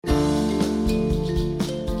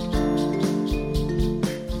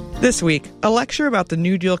This week, a lecture about the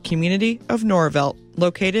New Deal community of Norvelt,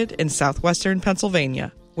 located in southwestern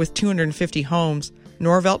Pennsylvania. With 250 homes,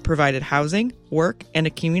 Norvelt provided housing, work, and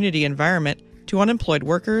a community environment to unemployed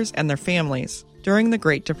workers and their families during the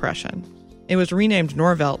Great Depression. It was renamed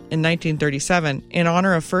Norvelt in 1937 in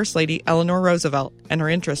honor of First Lady Eleanor Roosevelt and her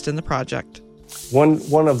interest in the project.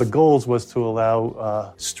 One of the goals was to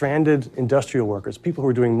allow stranded industrial workers, people who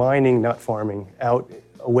were doing mining, not farming, out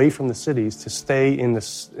away from the cities to stay in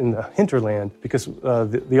the hinterland, because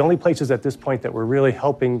the only places at this point that were really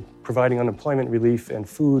providing unemployment relief and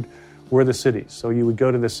food were the cities. So you would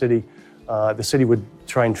go to the city would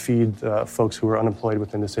try and feed folks who were unemployed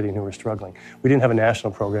within the city and who were struggling. We didn't have a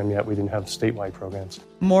national program yet. We didn't have statewide programs.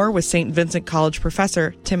 More with St. Vincent College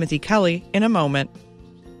professor Timothy Kelly in a moment.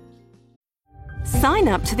 Sign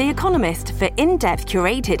up to The Economist for in-depth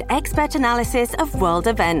curated expert analysis of world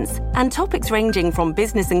events and topics ranging from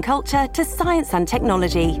business and culture to science and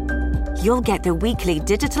technology. You'll get the weekly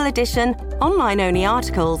digital edition, online-only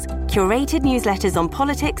articles, curated newsletters on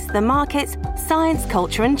politics, the markets, science,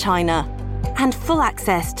 culture and China, and full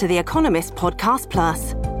access to The Economist Podcast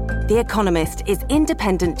Plus. The Economist is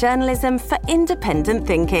independent journalism for independent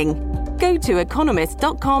thinking. Go to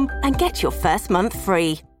economist.com and get your first month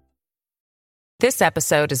free. This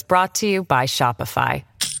episode is brought to you by Shopify.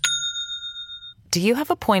 Do you have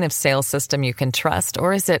a point of sale system you can trust,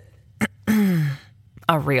 or is it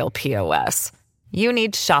a real POS? You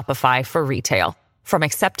need Shopify for retail. From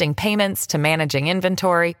accepting payments to managing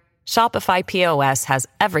inventory, Shopify POS has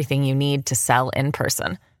everything you need to sell in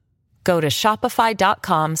person. Go to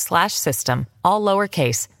shopify.com/system, all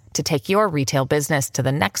lowercase, to take your retail business to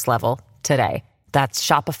the next level today. That's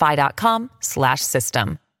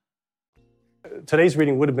shopify.com/system. Today's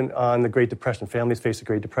reading would have been on the Great Depression. Families face the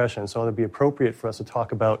Great Depression, so it would be appropriate for us to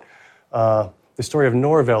talk about the story of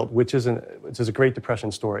Norvelt, which is a Great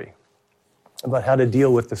Depression story, about how to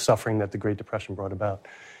deal with the suffering that the Great Depression brought about.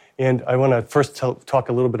 And I want to first talk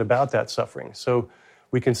a little bit about that suffering. So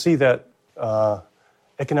we can see that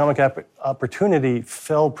economic opportunity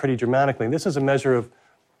fell pretty dramatically. And this is a measure of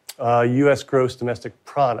U.S. gross domestic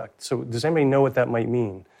product. So does anybody know what that might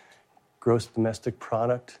mean? Gross domestic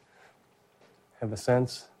product? Have a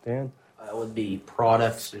sense, Dan? That would be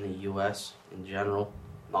products in the U.S. in general,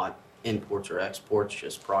 not imports or exports,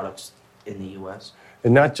 just products in the U.S.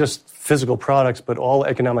 And not just physical products, but all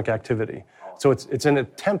economic activity. So it's an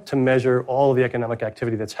attempt to measure all of the economic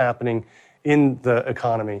activity that's happening in the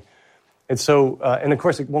economy. And so, and of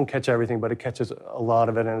course, it won't catch everything, but it catches a lot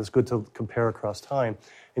of it, and it's good to compare across time.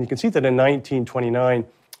 And you can see that in 1929,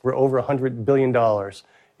 we're over $100 billion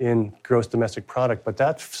in gross domestic product, but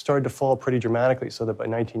that started to fall pretty dramatically, so that by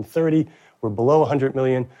 1930, we're below 100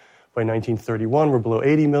 million. By 1931, we're below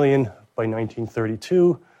 80 million. By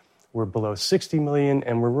 1932, we're below 60 million,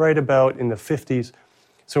 and we're right about in the 50s.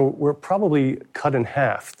 So we're probably cut in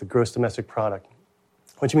half, the gross domestic product,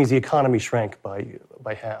 which means the economy shrank by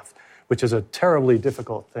half, which is a terribly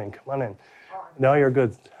difficult thing. Come on in. No, you're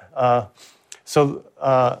good. So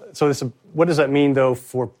what does that mean, though,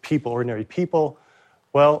 for people, ordinary people?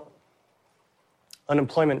 Well,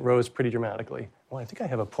 unemployment rose pretty dramatically. Well, I think I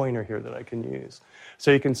have a pointer here that I can use.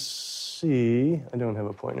 So you can see, I don't have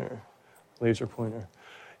a pointer, laser pointer.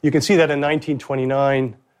 You can see that in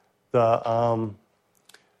 1929, the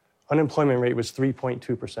unemployment rate was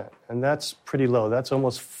 3.2%, and that's pretty low. That's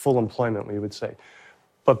almost full employment, we would say.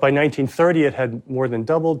 But by 1930, it had more than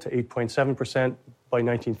doubled to 8.7%. By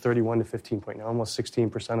 1931 to 15.9, almost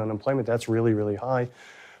 16% unemployment. That's really, really high.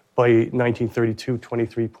 By 1932,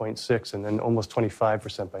 23.6, and then almost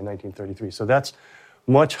 25% by 1933. So that's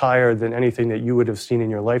much higher than anything that you would have seen in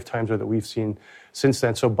your lifetimes or that we've seen since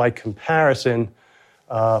then. So by comparison,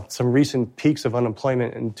 some recent peaks of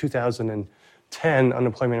unemployment in 2010,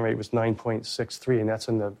 unemployment rate was 9.63, and that's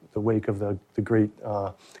in the wake of the great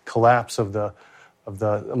collapse of the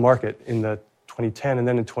market in the 2010. And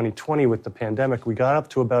then in 2020, with the pandemic, we got up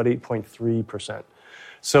to about 8.3%.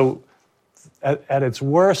 So at its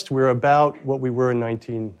worst, we're about what we were in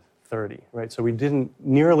 1930, right? So we didn't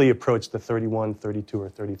nearly approach the 31, 32, or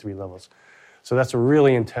 33 levels. So that's a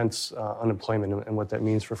really intense unemployment, and what that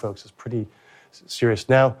means for folks is pretty serious.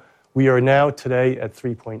 Now, we are now today at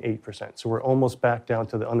 3.8%. So we're almost back down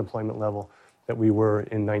to the unemployment level that we were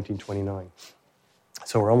in 1929.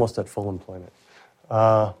 So we're almost at full employment.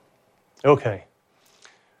 Okay.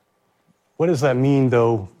 What does that mean,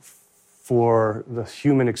 though, for the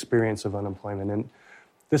human experience of unemployment? And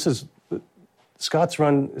this is Scotts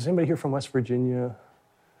Run. Is anybody here from West Virginia?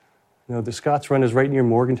 No, the Scotts Run is right near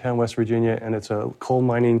Morgantown, West Virginia, and it's a coal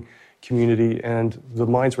mining community, and the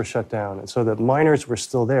mines were shut down. And so the miners were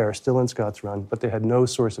still there, still in Scotts Run, but they had no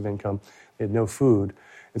source of income. They had no food.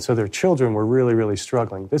 And so their children were really, really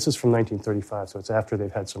struggling. This is from 1935, so it's after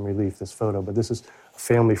they've had some relief, this photo, but this is a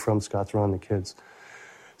family from Scotts Run, the kids.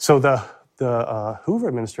 So the Hoover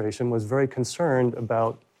administration was very concerned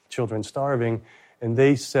about children starving, and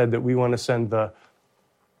they said that we want to send the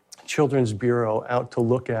Children's Bureau out to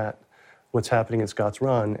look at what's happening in Scotts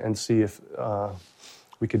Run and see if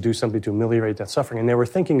we could do something to ameliorate that suffering. And they were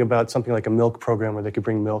thinking about something like a milk program where they could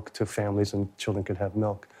bring milk to families and children could have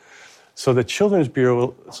milk. So the Children's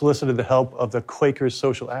Bureau solicited the help of the Quakers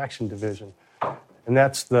Social Action Division. And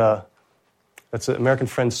that's the American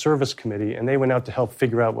Friends Service Committee, and they went out to help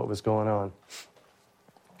figure out what was going on.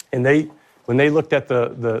 And when they looked at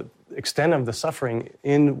the extent of the suffering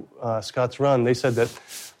in Scotts Run, they said that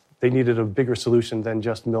they needed a bigger solution than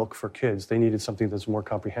just milk for kids. They needed something that's more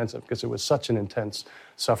comprehensive because it was such an intense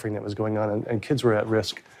suffering that was going on, and kids were at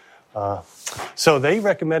risk. So they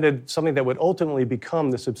recommended something that would ultimately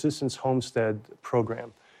become the Subsistence Homestead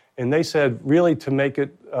Program. And they said, really, to make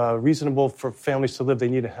it reasonable for families to live, they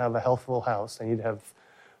need to have a healthful house. They need to have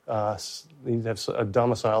a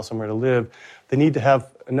domicile, somewhere to live. They need to have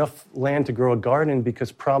enough land to grow a garden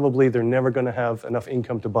because probably they're never going to have enough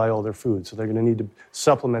income to buy all their food. So they're going to need to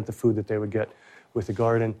supplement the food that they would get with the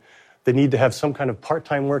garden. They need to have some kind of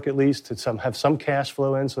part-time work at least to have some cash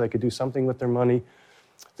flow in so they could do something with their money.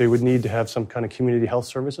 They would need to have some kind of community health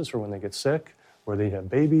services for when they get sick, or they have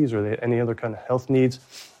babies, or any other kind of health needs.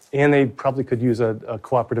 And they probably could use a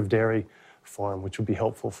cooperative dairy farm, which would be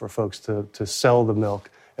helpful for folks to sell the milk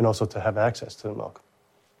and also to have access to the milk.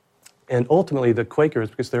 And ultimately, the Quakers,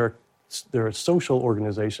 because they're a social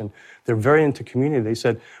organization, they're very into community. They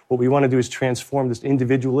said, what we want to do is transform this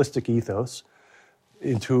individualistic ethos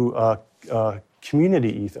into a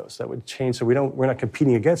community ethos that would change. So we're not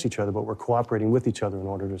competing against each other, but we're cooperating with each other in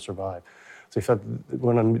order to survive. So they thought they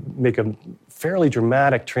want to make a fairly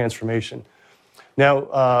dramatic transformation.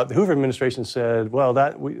 Now, the Hoover administration said, well,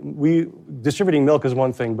 that we distributing milk is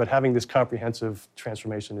one thing, but having this comprehensive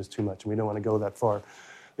transformation is too much, and we don't want to go that far.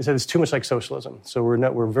 They said it's too much like socialism, so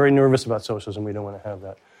we're very nervous about socialism. We don't want to have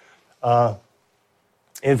that.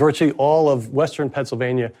 And virtually all of Western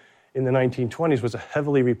Pennsylvania in the 1920s was a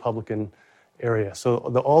heavily Republican area. So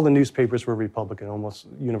all the newspapers were Republican almost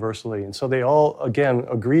universally, and so they all, again,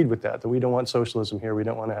 agreed with that we don't want socialism here. We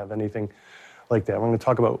don't want to have anything like that. We're going to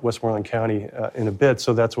talk about Westmoreland County in a bit,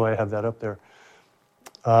 so that's why I have that up there.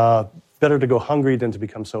 Better to go hungry than to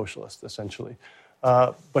become socialist, essentially.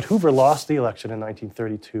 But Hoover lost the election in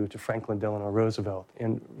 1932 to Franklin Delano Roosevelt.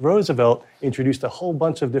 And Roosevelt introduced a whole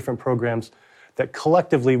bunch of different programs that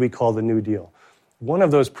collectively we call the New Deal. One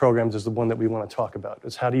of those programs is the one that we want to talk about,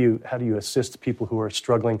 is how do you assist people who are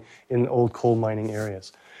struggling in old coal mining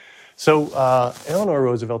areas. So Eleanor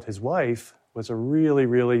Roosevelt, his wife, was a really,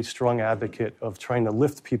 really strong advocate of trying to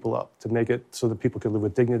lift people up, to make it so that people could live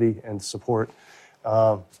with dignity and support.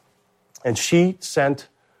 And she sent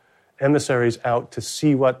emissaries out to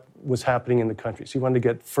see what was happening in the country. She wanted to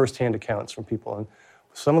get firsthand accounts from people. And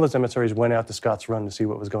some of those emissaries went out to Scotts Run to see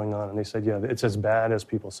what was going on. And they said, yeah, it's as bad as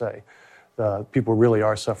people say. People really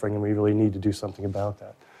are suffering, and we really need to do something about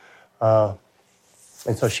that.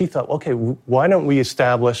 And so she thought, okay, why don't we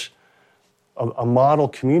establish a model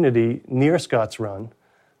community near Scotts Run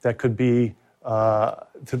that could be to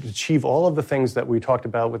achieve all of the things that we talked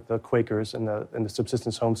about with the Quakers and the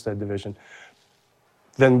Subsistence Homestead Division,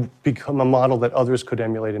 then become a model that others could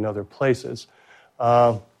emulate in other places.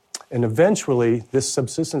 And eventually, this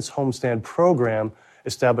Subsistence Homestead program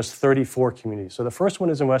established 34 communities. So the first one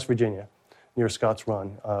is in West Virginia, near Scotts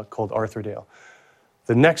Run, called Arthurdale.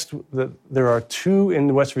 There are 2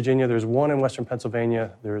 in West Virginia, there's 1 in Western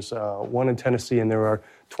Pennsylvania, there's 1 in Tennessee, and there are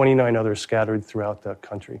 29 others scattered throughout the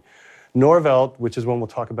country. Norvelt, which is one we'll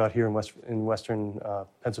talk about here in Western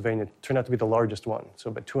Pennsylvania, turned out to be the largest one, so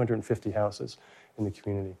about 250 houses in the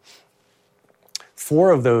community.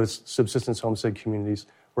 4 of those subsistence homestead communities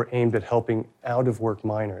were aimed at helping out-of-work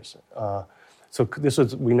miners. So this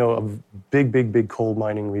was, we know, a big coal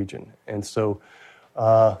mining region. And so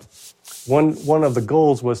one of the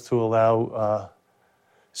goals was to allow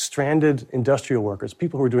stranded industrial workers,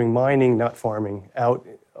 people who were doing mining, not farming, out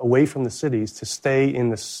away from the cities to stay in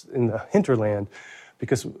the hinterland,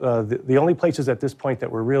 because the only places at this point that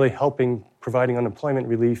were really providing unemployment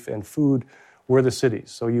relief and food were the cities.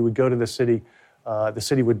 So you would go to the city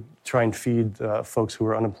would try and feed folks who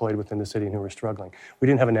were unemployed within the city and who were struggling. We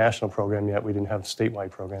didn't have a national program yet. We didn't have statewide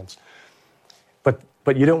programs.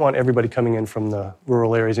 But you don't want everybody coming in from the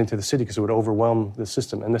rural areas into the city because it would overwhelm the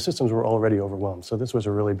system. And the systems were already overwhelmed. So this was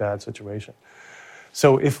a really bad situation.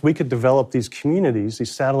 So if we could develop these communities,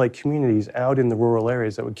 these satellite communities out in the rural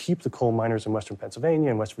areas that would keep the coal miners in western Pennsylvania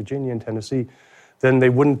and West Virginia and Tennessee, then they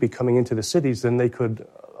wouldn't be coming into the cities. Then they could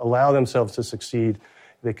allow themselves to succeed.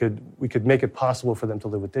 We could make it possible for them to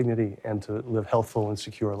live with dignity and to live healthful and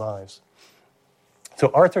secure lives. So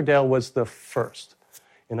Arthurdale was the first.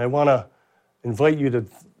 And I want to invite you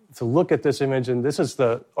to look at this image. And this is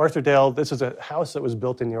the Arthurdale. This is a house that was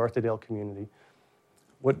built in the Arthurdale community.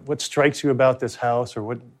 What strikes you about this house,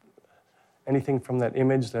 or anything from that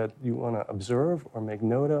image that you want to observe or make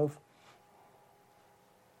note of?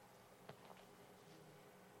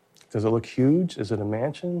 Does it look huge? Is it a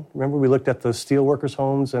mansion? Remember we looked at the steelworkers'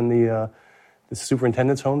 homes and the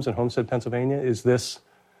superintendent's homes in Homestead, Pennsylvania?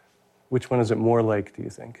 Which one is it more like, do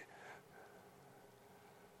you think?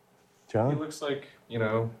 John? It looks like,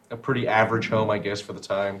 a pretty average home, I guess, for the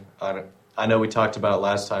time. I know we talked about it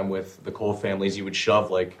last time with the Cole families. You would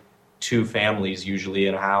shove like 2 families usually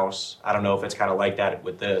in a house. I don't know if it's kind of like that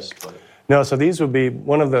with this. But. No, so these would be,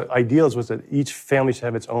 one of the ideals was that each family should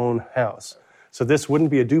have its own house. So this wouldn't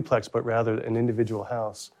be a duplex, but rather an individual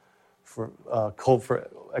house for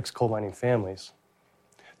ex-coal mining families.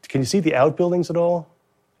 Can you see the outbuildings at all?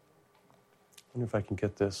 I wonder if I can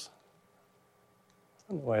get this.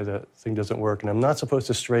 I don't know why the thing doesn't work, and I'm not supposed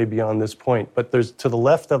to stray beyond this point. But there's to the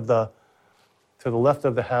left of the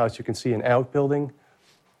house, you can see an outbuilding.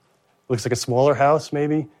 Looks like a smaller house,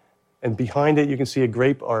 maybe, and behind it you can see a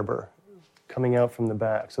grape arbor coming out from the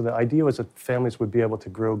back. So the idea was that families would be able to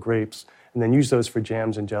grow grapes and then use those for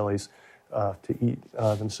jams and jellies to eat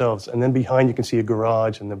themselves. And then behind you can see a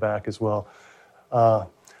garage in the back as well.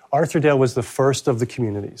 Arthurdale was the first of the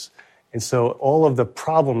communities. And so all of the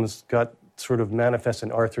problems got sort of manifest in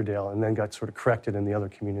Arthurdale and then got sort of corrected in the other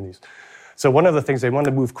communities. So one of the things, they wanted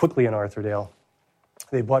to move quickly in Arthurdale.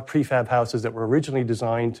 They bought prefab houses that were originally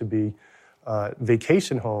designed to be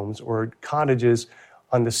vacation homes or cottages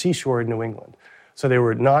on the seashore in New England. So they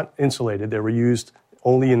were not insulated. They were used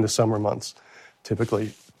only in the summer months,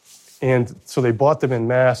 typically. And so they bought them en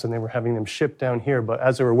masse, and they were having them shipped down here. But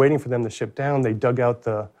as they were waiting for them to ship down, they dug out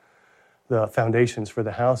the foundations for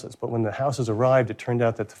the houses. But when the houses arrived, it turned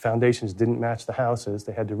out that the foundations didn't match the houses.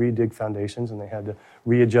 They had to redig foundations, and they had to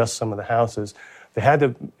readjust some of the houses. They had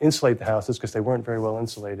to insulate the houses because they weren't very well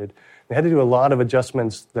insulated. They had to do a lot of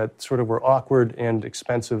adjustments that sort of were awkward and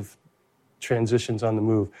expensive transitions on the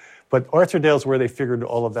move. But Arthurdale's where they figured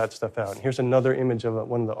all of that stuff out. And here's another image of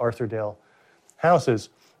one of the Arthurdale houses.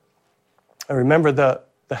 I remember the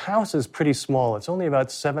house is pretty small. It's only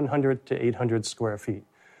about 700 to 800 square feet.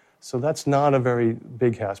 So that's not a very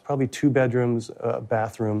big house. Probably 2 bedrooms, a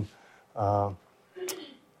bathroom,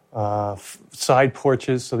 side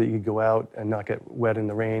porches so that you could go out and not get wet in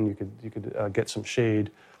the rain. You could get some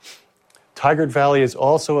shade. Tigard Valley is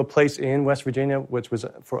also a place in West Virginia which was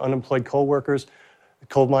for unemployed coal workers,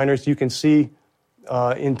 coal miners. You can see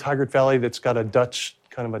in Tigard Valley that's got a Dutch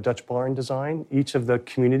barn design. Each of the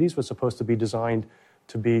communities was supposed to be designed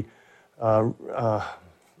to be, I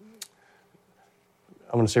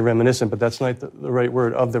want to say reminiscent, but that's not the right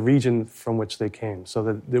word, of the region from which they came, so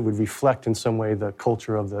that it would reflect in some way the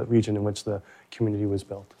culture of the region in which the community was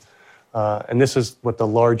built. And this is what the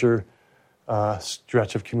larger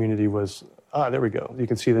stretch of community was. There we go. You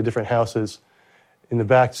can see the different houses in the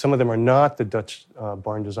back. Some of them are not the Dutch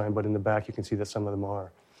barn design, but in the back you can see that some of them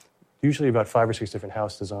are. Usually about 5 or 6 different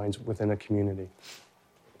house designs within a community.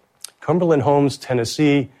 Cumberland Homes,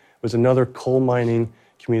 Tennessee, was another coal mining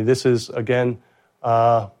community. This is, again,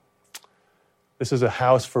 this is a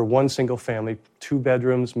house for one single family, 2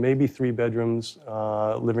 bedrooms, maybe 3 bedrooms,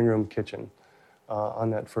 living room, kitchen on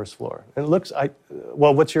that first floor. And it looks,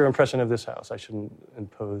 well, what's your impression of this house? I shouldn't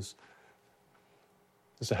impose.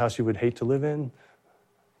 Is this a house you would hate to live in,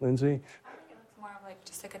 Lindsay? I think it looks more of like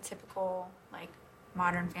just like a typical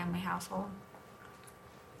modern family household.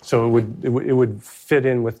 So it would fit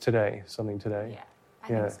in with today, something today? Yeah, I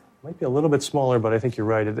think so. It might be a little bit smaller, but I think you're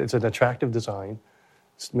right. It's an attractive design.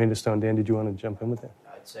 It's made of stone. Dan, did you want to jump in with that?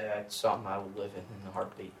 I'd say it's something I would live in a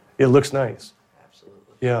heartbeat. It looks nice.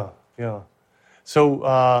 Absolutely. Yeah.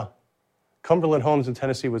 So Cumberland Homes in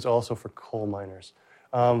Tennessee was also for coal miners.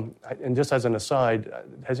 And just as an aside,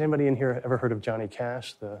 has anybody in here ever heard of Johnny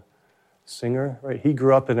Cash, the singer? Right, he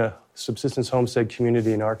grew up in a subsistence homestead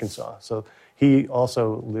community in Arkansas. So he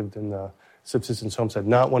also lived in the subsistence homestead.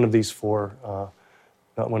 Not one of these four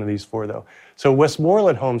though. So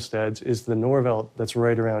Westmoreland Homesteads is the Norvelt that's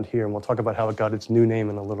right around here, and we'll talk about how it got its new name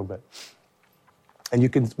in a little bit. And you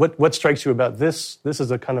can, what strikes you about this? This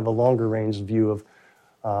is a kind of a longer range view of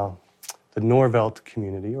the Norvelt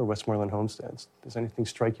community or Westmoreland Homesteads. Does anything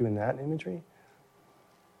strike you in that imagery?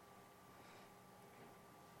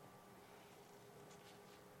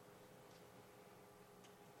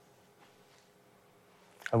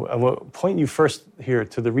 I will point you first here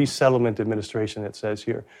to the Resettlement Administration, it says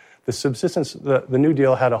here. The New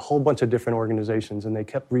Deal had a whole bunch of different organizations, and they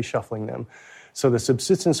kept reshuffling them. So the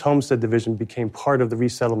Subsistence Homestead Division became part of the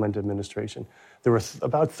Resettlement Administration. There were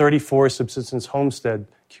about 34 subsistence homestead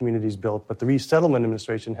communities built, but the Resettlement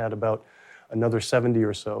Administration had about another 70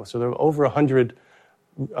 or so. So there were over 100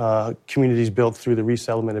 communities built through the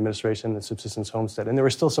Resettlement Administration and the Subsistence Homestead. And there were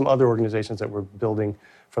still some other organizations that were building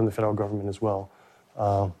from the federal government as well.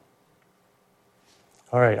 All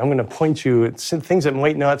right, I'm going to point you at things that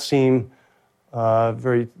might not seem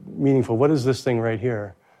very meaningful. What is this thing right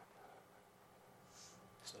here?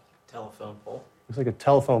 It's a telephone pole. Looks like a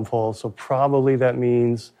telephone pole, so probably that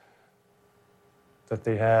means that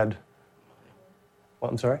they had,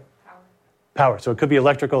 I'm sorry? Power. So it could be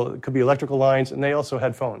electrical lines, and they also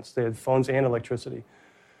had phones. They had phones and electricity.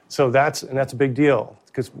 So that's a big deal,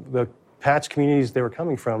 because the patch communities they were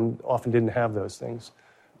coming from often didn't have those things.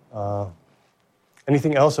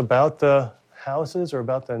 Anything else about the houses or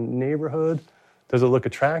about the neighborhood? Does it look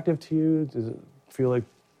attractive to you? Does it feel like,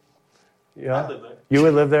 yeah? I live there. You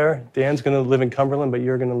would live there? Dan's going to live in Cumberland, but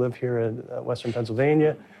you're going to live here in Western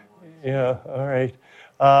Pennsylvania? Yeah, all right.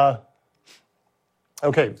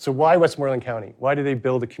 Okay, so why Westmoreland County? Why did they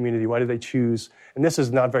build a community? Why did they choose? And this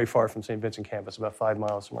is not very far from St. Vincent campus, about 5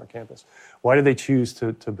 miles from our campus. Why did they choose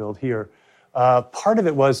to build here? Part of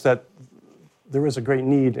it was that there was a great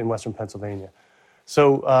need in Western Pennsylvania.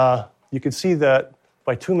 So you could see that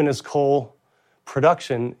bituminous coal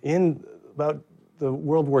production in about the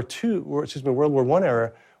World War I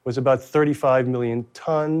era was about 35 million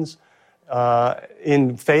tons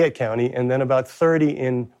in Fayette County, and then about 30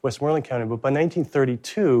 in Westmoreland County. But by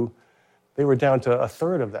 1932, they were down to a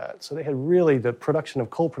third of that. So they had really, the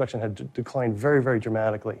coal production had declined very, very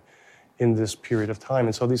dramatically in this period of time.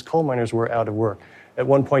 And so these coal miners were out of work. At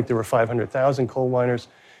one point, there were 500,000 coal miners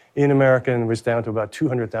in America, and it was down to about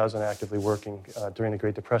 200,000 actively working during the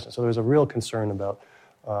Great Depression. So there was a real concern about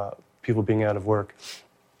people being out of work.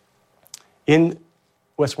 In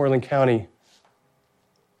Westmoreland County,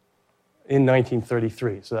 in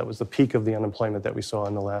 1933, so that was the peak of the unemployment that we saw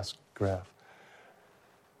in the last graph,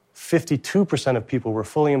 52% of people were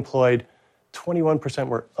fully employed, 21%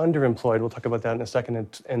 were underemployed, we'll talk about that in a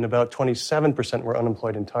second, and about 27% were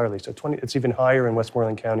unemployed entirely. So it's even higher in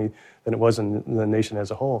Westmoreland County than it was in the nation as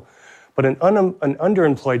a whole. But an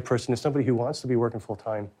underemployed person is somebody who wants to be working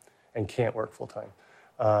full-time and can't work full-time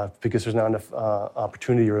because there's not enough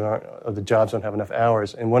opportunity or the jobs don't have enough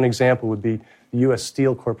hours. And one example would be the U.S.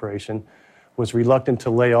 Steel Corporation was reluctant to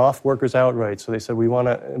lay off workers outright. So they said, we want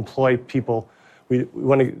to employ people, we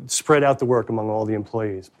want to spread out the work among all the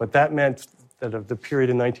employees. But that meant that of the period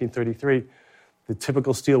in 1933, the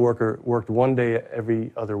typical steel worker worked 1 day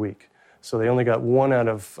every other week. So they only got 1 out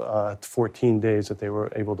of 14 days that they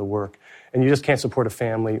were able to work. And you just can't support a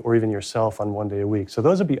family or even yourself on 1 day a week. So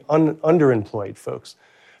those would be underemployed folks.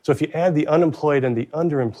 So if you add the unemployed and the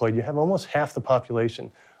underemployed, you have almost half the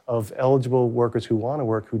population of eligible workers who want to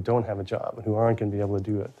work who don't have a job and who aren't going to be able to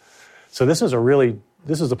do it. So this is a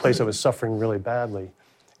place that was suffering really badly.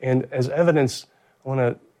 And as evidence, I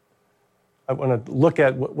want to look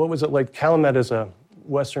at what was it like. Calumet is a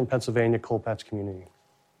Western Pennsylvania coal patch community.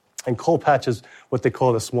 And coal patches, what they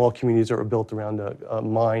call the small communities that were built around a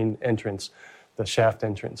mine entrance, the shaft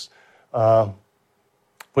entrance. What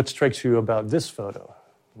strikes you about this photo?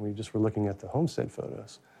 We just were looking at the homestead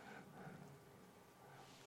photos.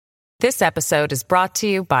 This episode is brought to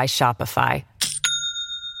you by Shopify.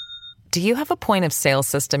 Do you have a point of sale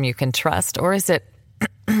system you can trust, or is it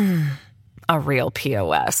a real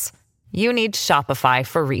POS? You need Shopify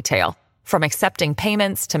for retail. From accepting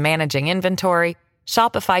payments to managing inventory,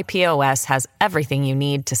 Shopify POS has everything you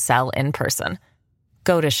need to sell in person.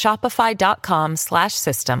 Go to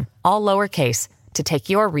shopify.com/system, all lowercase, to take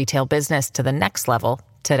your retail business to the next level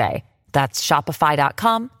today. That's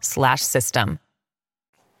shopify.com/system.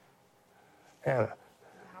 Anna. The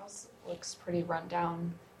house looks pretty run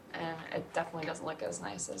down, and it definitely doesn't look as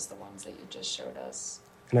nice as the ones that you just showed us.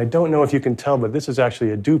 And I don't know if you can tell, but this is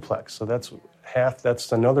actually a duplex. So that's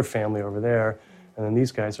another family over there, and then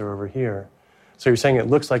these guys are over here. So you're saying it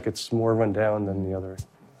looks like it's more run down than the other.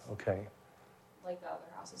 Okay. Like the other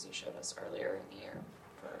houses you showed us earlier in the year.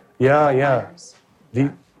 Yeah.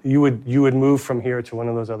 You would move from here to one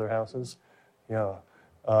of those other houses? Yeah.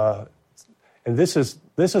 And this is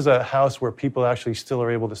a house where people actually still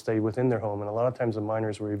are able to stay within their home, and a lot of times the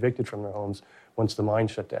miners were evicted from their homes once the mine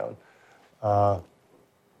shut down. I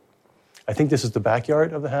think this is the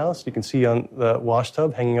backyard of the house. You can see on the wash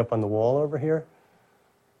tub hanging up on the wall over here.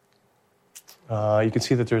 You can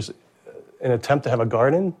see that there's an attempt to have a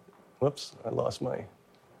garden. Whoops, I lost my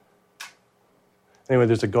Anyway,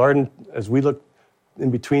 there's a garden. As we look in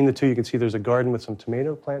between the two, you can see there's a garden with some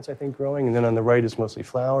tomato plants, I think, growing. And then on the right is mostly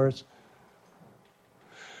flowers.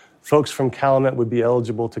 Folks from Calumet would be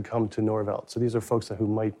eligible to come to Norvelt. So these are folks who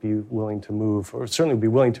might be willing to move, or certainly be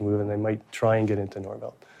willing to move, and they might try and get into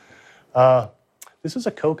Norvelt. This is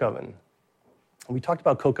a coke oven. We talked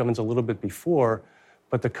about coke ovens a little bit before,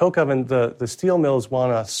 but the coke oven, the steel mills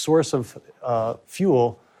want a source of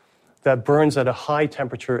fuel that burns at a high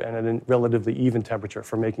temperature and at a relatively even temperature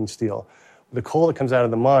for making steel. The coal that comes out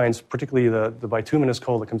of the mines, particularly the bituminous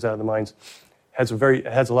coal that comes out of the mines, has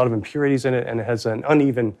a lot of impurities in it, and it has an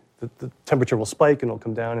uneven. The temperature will spike and it'll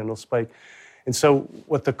come down and it'll spike. And so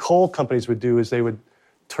what the coal companies would do is they would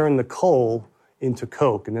turn the coal into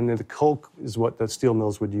coke, and then the coke is what the steel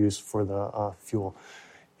mills would use for the fuel.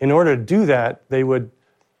 In order to do that, they would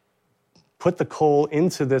put the coal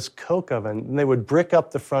into this coke oven, and they would brick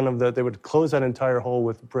up the front of they would close that entire hole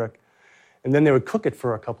with brick, and then they would cook it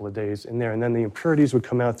for a couple of days in there, and then the impurities would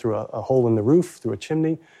come out through a hole in the roof, through a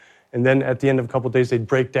chimney, and then at the end of a couple of days, they'd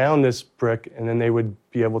break down this brick, and then they would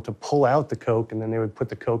be able to pull out the coke, and then they would put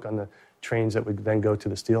the coke on the trains that would then go to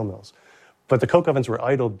the steel mills. But the coke ovens were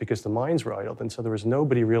idled because the mines were idled, and so there was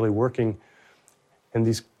nobody really working, and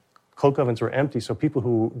these coke ovens were empty, so people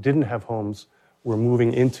who didn't have homes were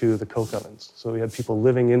moving into the coke ovens. So we had people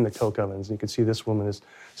living in the coke ovens, and you can see this woman is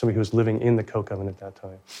somebody who was living in the coke oven at that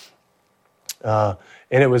time.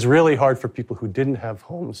 And it was really hard for people who didn't have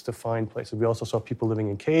homes to find places. We also saw people living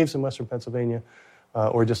in caves in western Pennsylvania,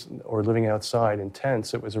 or living outside in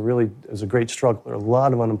tents. It was a great struggle. There were a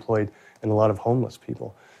lot of unemployed and a lot of homeless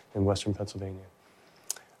people in western Pennsylvania.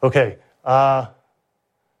 Okay,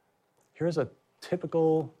 here's a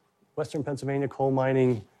typical western Pennsylvania coal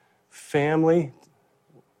mining family.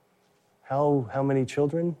 How many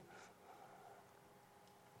children?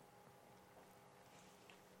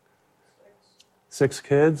 6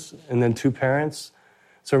 kids, and then 2 parents.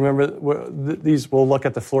 So remember, we'll look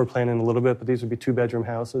at the floor plan in a little bit, but these would be 2-bedroom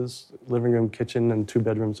houses, living room, kitchen, and 2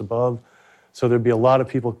 bedrooms above. So there'd be a lot of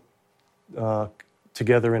people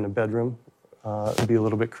together in a bedroom. It'd be a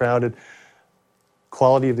little bit crowded.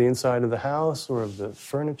 Quality of the inside of the house or of the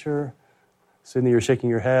furniture? Sydney, you're shaking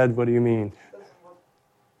your head. What do you mean? Doesn't look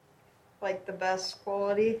like the best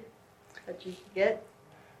quality that you could get.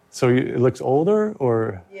 So it looks older,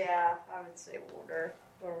 or? Yeah, I would say older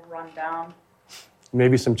or run down.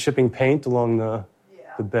 Maybe some chipping paint along the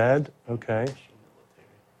bed. Okay.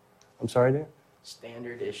 I'm sorry, Dan?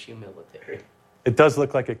 Standard issue military. It does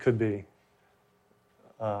look like it could be.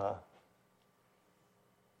 All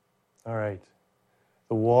right.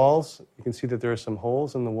 The walls, you can see that there are some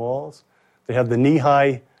holes in the walls. They have the knee-high.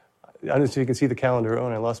 I don't know if you can see the calendar. Oh,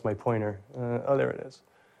 and I lost my pointer. There it is.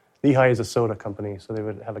 Knee-high is a soda company, so they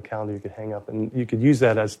would have a calendar you could hang up, and you could use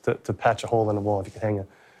that as to patch a hole in the wall if you could hang a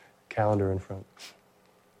calendar in front.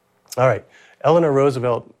 All right. Eleanor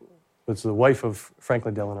Roosevelt was the wife of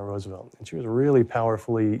Franklin Delano Roosevelt, and she was really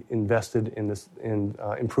powerfully invested in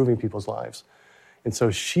improving people's lives. And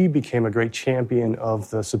so she became a great champion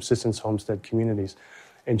of the subsistence homestead communities.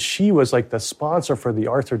 And she was like the sponsor for the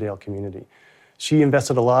Arthurdale community. She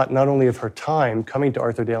invested a lot, not only of her time coming to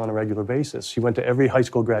Arthurdale on a regular basis. She went to every high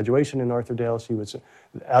school graduation in Arthurdale. She was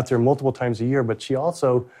out there multiple times a year, but she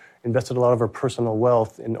also invested a lot of her personal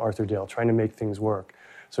wealth in Arthurdale, trying to make things work.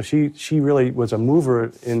 So she really was a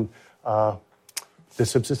mover in the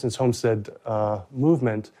subsistence homestead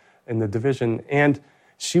movement in the division, and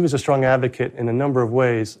she was a strong advocate in a number of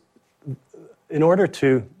ways. In order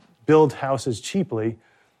to build houses cheaply,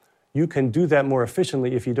 you can do that more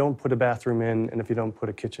efficiently if you don't put a bathroom in and if you don't put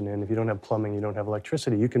a kitchen in. If you don't have plumbing, you don't have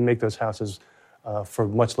electricity, you can make those houses for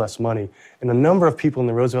much less money. And a number of people in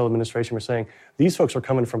the Roosevelt administration were saying, these folks are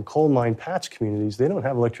coming from coal mine patch communities. They don't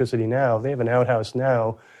have electricity now. They have an outhouse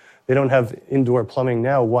now. They don't have indoor plumbing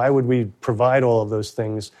now. Why would we provide all of those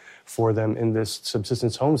things for them in this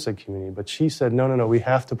subsistence homestead community? But she said, no, we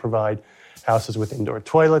have to provide houses with indoor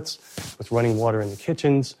toilets, with running water in the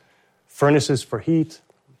kitchens, furnaces for heat,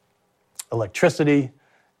 electricity,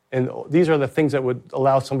 and these are the things that would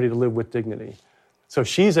allow somebody to live with dignity. So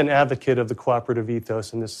she's an advocate of the cooperative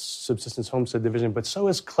ethos in this subsistence homestead division, but so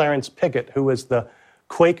is Clarence Pickett, who is the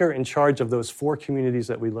Quaker in charge of those 4 communities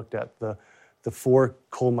that we looked at, the 4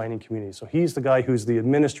 coal mining communities. So he's the guy who's the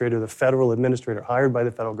administrator, the federal administrator, hired by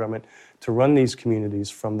the federal government to run these communities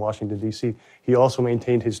from Washington, D.C. He also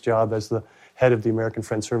maintained his job as the head of the American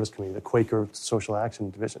Friends Service Committee, the Quaker Social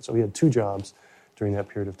Action Division. So he had 2 jobs during that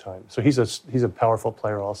period of time. So he's a powerful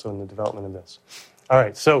player also in the development of this. All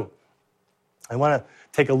right, so I want to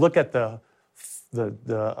take a look at the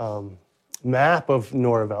map of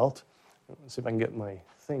Norvelt. Let's see if I can get my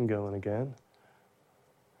thing going again.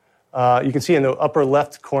 You can see in the upper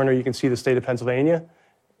left corner, you can see the state of Pennsylvania.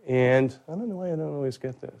 And I don't know why I don't always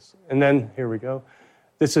get this. And then, here we go.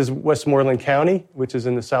 This is Westmoreland County, which is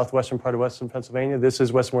in the southwestern part of western Pennsylvania. This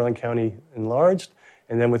is Westmoreland County enlarged.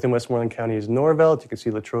 And then within Westmoreland County is Norvelt. You can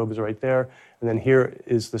see Latrobe is right there. And then here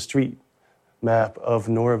is the street map of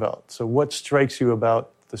Norvelt. So what strikes you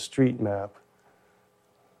about the street map?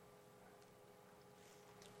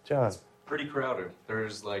 John? Pretty crowded.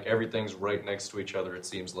 There's like everything's right next to each other, it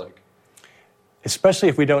seems like. Especially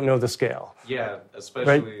if we don't know the scale. Yeah,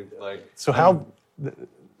 especially right? like... So how,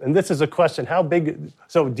 and this is a question, how big,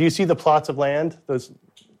 so do you see the plots of land? Those,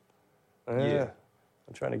 yeah.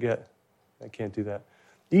 I'm trying to get, I can't do that.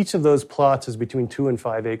 Each of those plots is between 2 and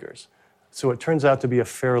 5 acres. So it turns out to be a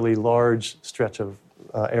fairly large stretch of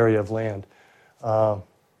area of land. I'm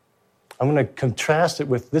going to contrast it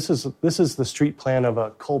with, this is the street plan of a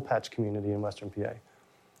coal patch community in Western PA.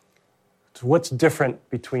 So what's different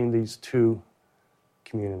between these two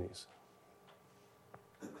communities?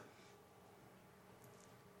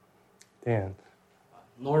 Dan?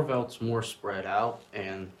 Norvelt's more spread out,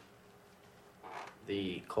 and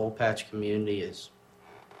the coal patch community is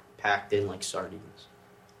packed in like sardines.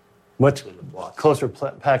 Much closer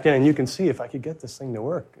packed in, and you can see if I could get this thing to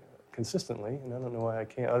work consistently, and I don't know why I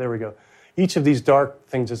can't. Oh, there we go. Each of these dark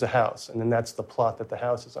things is a house, and then that's the plot that the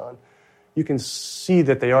house is on. You can see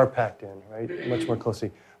that they are packed in, right, much more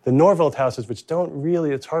closely. The Norvelt houses, which don't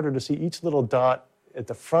really, it's harder to see. Each little dot at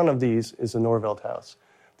the front of these is a Norvelt house.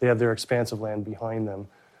 They have their expansive land behind them.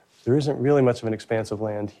 There isn't really much of an expansive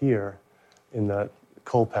land here in the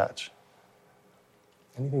coal patch.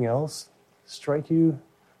 Anything else strike you?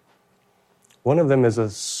 One of them is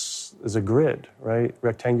a grid, right?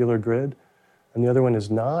 Rectangular grid. And the other one is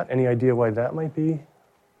not. Any idea why that might be?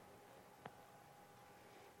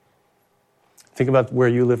 Think about where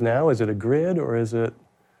you live now. Is it a grid or is it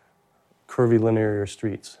curvy linear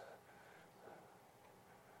streets?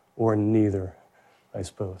 Or neither, I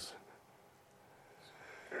suppose.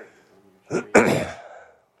 There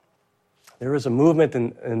was a movement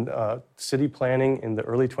in city planning in the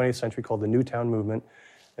early 20th century called the Newtown Movement,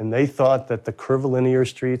 and they thought that the curvilinear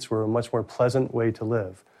streets were a much more pleasant way to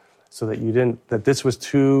live, so that this was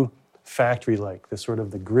too factory-like.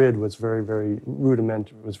 The grid was very, very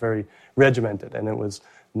was very regimented, and it was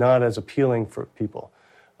not as appealing for people.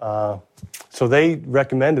 So they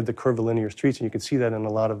recommended the curvilinear streets, and you can see that in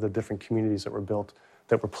a lot of the different communities that were built,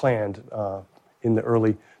 that were planned in the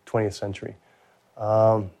early 20th century.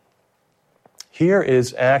 Here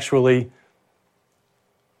is actually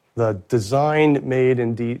the design made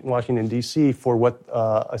in Washington, D.C. for what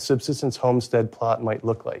a subsistence homestead plot might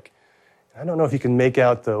look like. I don't know if you can make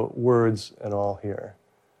out the words at all here.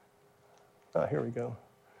 Oh, here we go.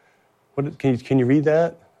 Can you read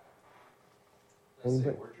that?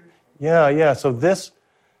 Yeah. So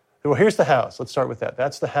here's the house. Let's start with that.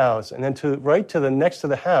 That's the house. And then next to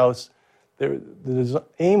the house, the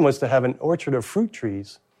aim was to have an orchard of fruit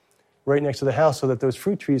trees right next to the house so that those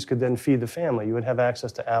fruit trees could then feed the family. You would have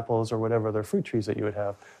access to apples or whatever other fruit trees that you would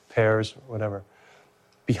have, pears, whatever.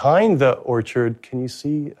 Behind the orchard, can you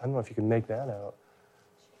see, I don't know if you can make that out.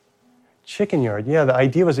 Chicken yard. Yeah, the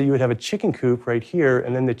idea was that you would have a chicken coop right here,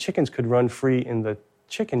 and then the chickens could run free in the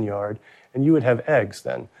chicken yard, and you would have eggs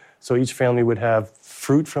then. So each family would have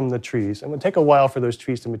fruit from the trees. And it would take a while for those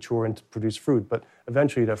trees to mature and to produce fruit, but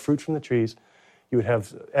eventually you'd have fruit from the trees. You would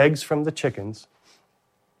have eggs from the chickens.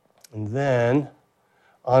 And then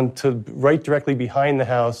right directly behind the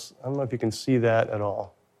house, I don't know if you can see that at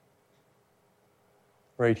all.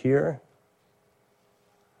 Right here.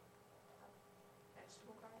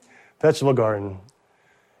 Vegetable garden.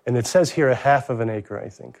 And it says here 1/2 of an acre, I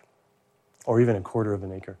think, or even 1/4 of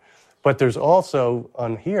an acre. But there's also,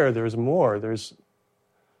 on here, there's more. There's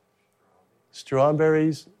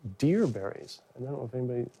strawberries, deerberries. I don't know if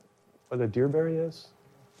anybody, what a deerberry is?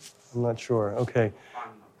 I'm not sure. Okay.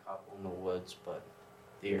 In the woods, but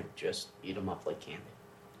deer just eat them up like candy.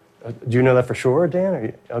 Do you know that for sure,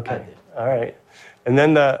 Dan? Okay. I did. All right. And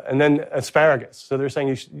then asparagus. So they're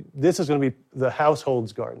saying this is going to be the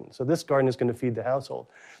household's garden. So this garden is going to feed the household.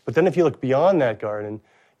 But then if you look beyond that garden,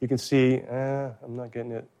 you can see, I'm not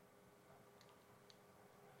getting it.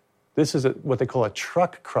 This is what they call a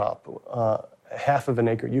truck crop, 1/2 of an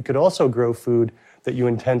acre. You could also grow food that you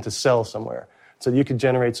intend to sell somewhere. So you could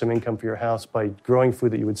generate some income for your house by growing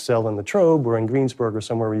food that you would sell in Latrobe or in Greensburg or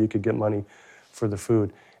somewhere where you could get money for the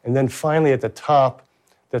food. And then finally at the top,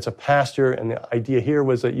 that's a pasture, and the idea here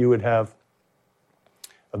was that you would have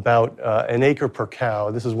about an acre per cow.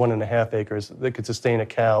 This is 1.5 acres that could sustain a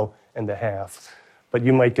cow and a half. But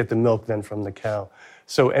you might get the milk then from the cow.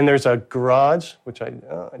 So, and there's a garage, which I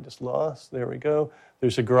just lost. There we go.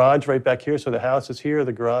 There's a garage right back here. So the house is here,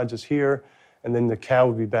 the garage is here, and then the cow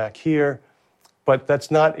would be back here. But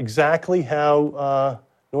that's not exactly how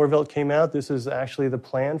Norvelt came out. This is actually the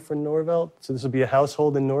plan for Norvelt. So this would be a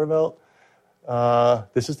household in Norvelt.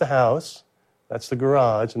 This is the house. That's the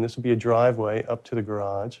garage, and this would be a driveway up to the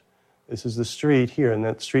garage. This is the street here, and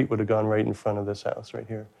that street would have gone right in front of this house right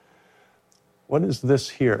here. What is this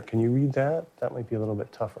here? Can you read that? That might be a little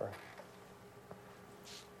bit tougher.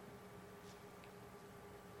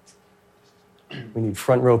 We need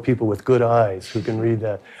front row people with good eyes who can read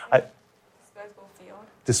that. Disposable field.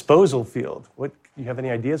 Disposal field. What? You have any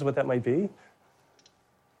ideas what that might be?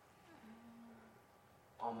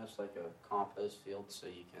 Almost like a compost field, so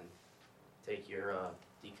you can take your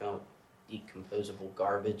decomposable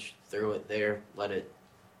garbage, throw it there, let it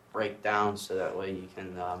break down, so that way you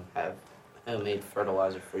can have homemade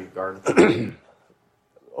fertilizer for your garden.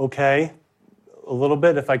 Okay, a little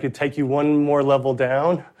bit. If I could take you one more level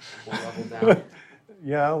down. One level down.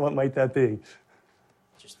 Yeah, what might that be?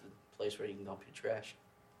 Just a place where you can dump your trash.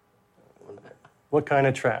 What kind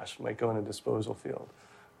of trash might go in a disposal field?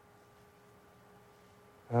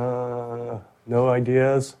 No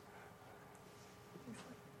ideas?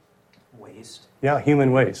 Waste. Yeah,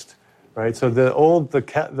 human waste, right? So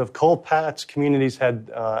the coal patch communities had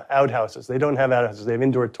outhouses. They don't have outhouses. They have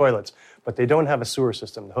indoor toilets, but they don't have a sewer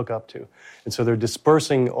system to hook up to. And so they're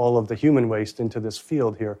dispersing all of the human waste into this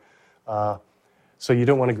field here. So you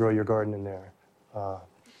don't want to grow your garden in there.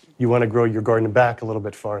 You want to grow your garden back a little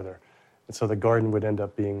bit farther. And so the garden would end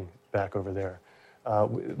up being back over there.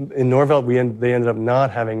 In Norvelt, they ended up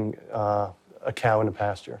not having a cow in a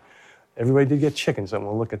pasture. Everybody did get chickens, and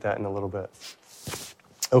we'll look at that in a little bit.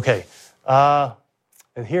 Okay,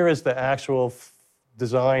 and here is the actual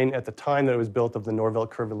design at the time that it was built of the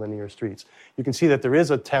Norvelt curvilinear streets. You can see that there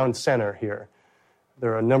is a town center here.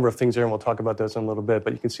 There are a number of things there, and we'll talk about those in a little bit,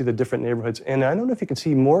 but you can see the different neighborhoods. And I don't know if you can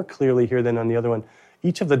see more clearly here than on the other one.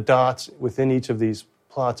 Each of the dots within each of these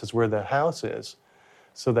plots is where the house is.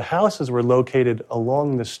 So the houses were located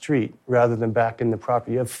along the street rather than back in the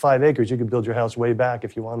property. You have 5 acres, you could build your house way back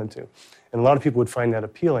if you wanted to. And a lot of people would find that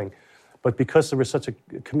appealing. But because there was such a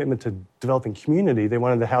commitment to developing community, they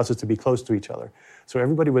wanted the houses to be close to each other. So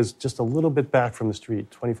everybody was just a little bit back from the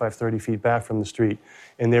street, 25, 30 feet back from the street,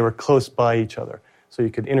 and they were close by each other. So you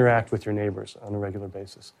could interact with your neighbors on a regular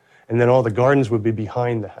basis. And then all the gardens would be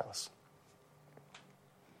behind the house.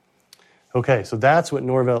 Okay, so that's what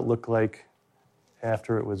Norvelt looked like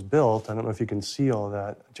after it was built. I don't know if you can see all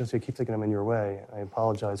that. Josie, I keep thinking I'm in your way. I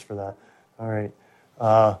apologize for that. All right.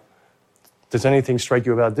 Does anything strike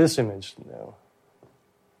you about this image? No.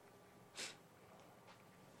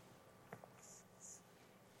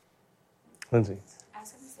 Lindsay? I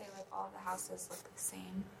was going to say, like, all the houses look the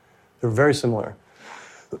same. They're very similar.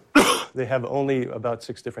 They have only about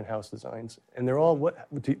 6 different house designs. And they're all,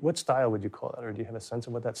 what style would you call that? Or do you have a sense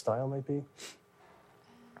of what that style might be?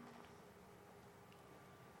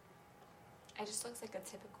 It just looks like a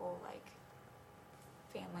typical, like,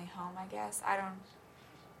 family home, I guess.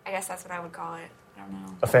 I guess that's what I would call it. I don't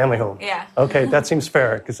know. A family home? Yeah. Okay, that seems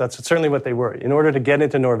fair, because that's certainly what they were. In order to get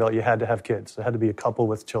into Norvelt, you had to have kids. There had to be a couple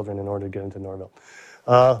with children in order to get into Norvelt.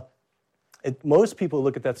 Most people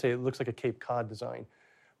look at that and say it looks like a Cape Cod design.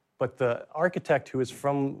 But the architect who is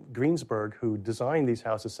from Greensburg, who designed these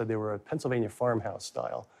houses, said they were a Pennsylvania farmhouse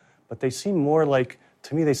style. But they seem more like,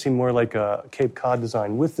 to me, they seem more like a Cape Cod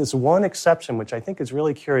design, with this one exception, which I think is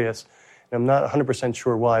really curious, and I'm not 100%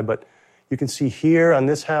 sure why, but you can see here on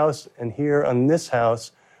this house and here on this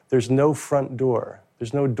house, there's no front door.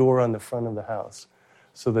 There's no door on the front of the house.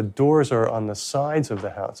 So the doors are on the sides of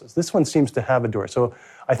the houses. This one seems to have a door. So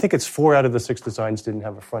I think it's 4 out of the 6 designs didn't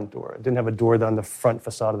have a front door. It didn't have a door on the front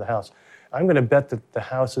facade of the house. I'm going to bet that the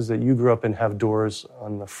houses that you grew up in have doors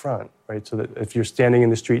on the front, right? So that if you're standing in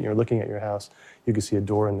the street and you're looking at your house, you can see a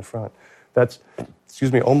door in the front. That's,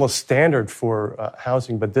 almost standard for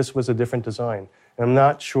housing, but this was a different design. And I'm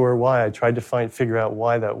not sure why. I tried to figure out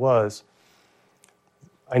why that was.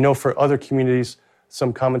 I know for other communities,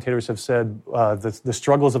 some commentators have said the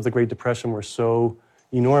struggles of the Great Depression were so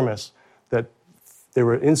enormous that they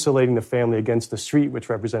were insulating the family against the street, which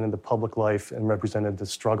represented the public life and represented the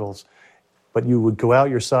struggles. But you would go out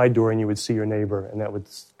your side door and you would see your neighbor, and that would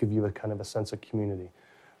give you a kind of a sense of community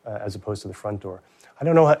as opposed to the front door. I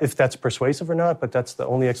don't know if that's persuasive or not, but that's the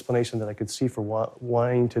only explanation that I could see for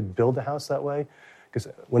wanting to build a house that way. Because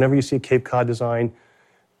whenever you see a Cape Cod design,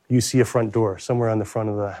 you see a front door somewhere on the front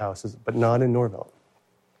of the house, but not in Norvelt.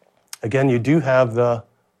 Again, you do have the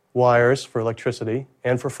wires for electricity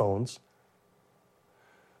and for phones.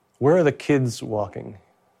 Where are the kids walking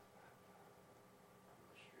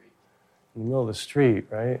in the middle of the street,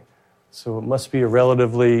 right? So it must be a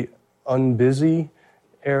relatively unbusy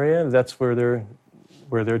area. That's where they're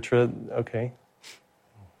okay.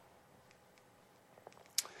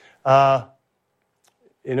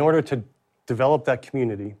 In order to develop that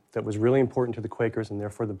community that was really important to the Quakers and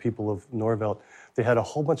therefore the people of Norvelt, they had a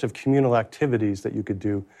whole bunch of communal activities that you could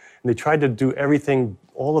do. And they tried to do everything,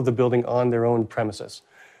 all of the building on their own premises.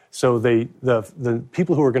 So the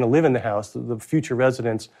people who were going to live in the house, the future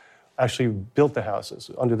residents, actually built the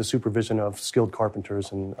houses under the supervision of skilled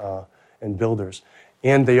carpenters and builders.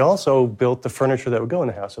 And they also built the furniture that would go in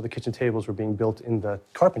the house. So the kitchen tables were being built in the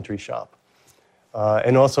carpentry shop.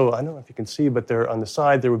 And also, I don't know if you can see, but there on the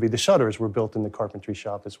side, there would be the shutters were built in the carpentry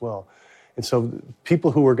shop as well. And so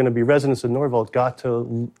people who were going to be residents of Norvelt got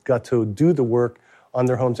to do the work on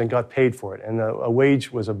their homes and got paid for it. And a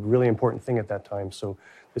wage was a really important thing at that time, so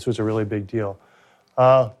this was a really big deal.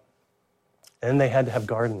 And they had to have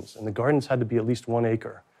gardens, and the gardens had to be at least 1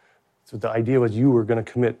 acre. So the idea was you were going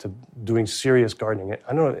to commit to doing serious gardening.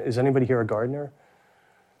 I don't know, is anybody here a gardener?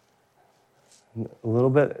 A little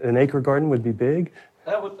bit? An acre garden would be big?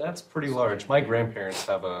 That's pretty large. My grandparents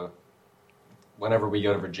have whenever we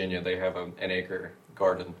go to Virginia, they have an acre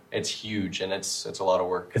garden. It's huge, and it's a lot of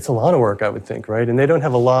work. It's a lot of work, I would think, right? And they don't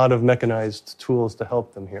have a lot of mechanized tools to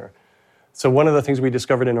help them here. So one of the things we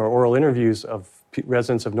discovered in our oral interviews of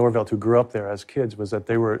residents of Norvelt who grew up there as kids was that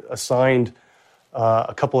they were assigned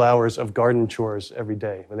a couple hours of garden chores every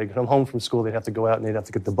day. When they come home from school, they'd have to go out and they'd have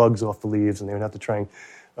to get the bugs off the leaves, and they would have to try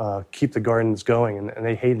and keep the gardens going, and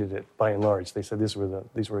they hated it by and large. They said these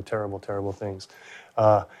were terrible, terrible things.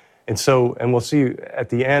 And we'll see at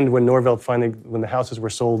the end when Norvelt when the houses were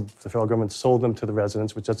sold, the federal government sold them to the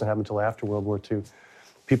residents, which doesn't happen until after World War II.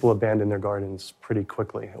 People abandoned their gardens pretty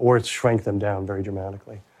quickly, or it shrank them down very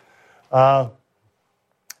dramatically.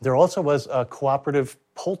 There also was a cooperative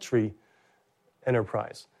poultry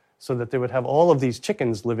enterprise, so that they would have all of these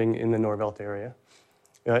chickens living in the Norvelt area,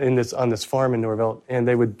 on this farm in Norvelt, and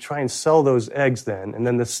they would try and sell those eggs then, and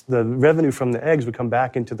then the revenue from the eggs would come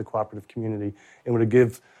back into the cooperative community and would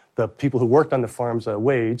give the people who worked on the farms a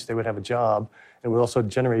wage. They would have a job, and would also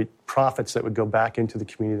generate profits that would go back into the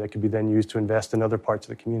community that could be then used to invest in other parts of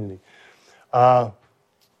the community. But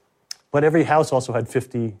every house also had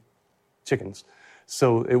 50 chickens.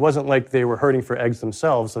 So it wasn't like they were hurting for eggs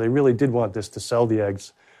themselves, so they really did want this to sell the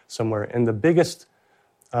eggs somewhere. And the biggest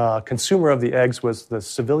consumer of the eggs was the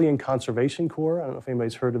Civilian Conservation Corps. I don't know if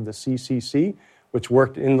anybody's heard of the CCC, which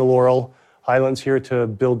worked in the Laurel Highlands here to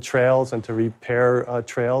build trails and to repair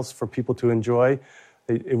trails for people to enjoy.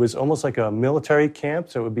 It was almost like a military camp,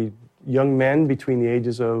 so it would be young men between the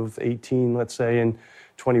ages of 18, let's say, and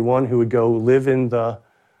 21 who would go live in the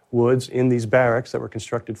woods in these barracks that were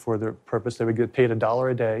constructed for their purpose. They would get paid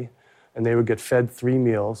 $1 a day, and they would get fed 3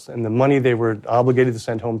 meals, and the money they were obligated to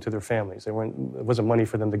send home to their families. It wasn't money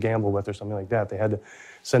for them to gamble with or something like that. They had to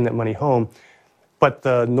send that money home. But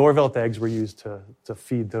the Norvelt eggs were used to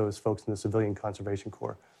feed those folks in the Civilian Conservation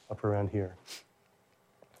Corps up around here.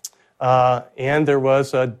 And there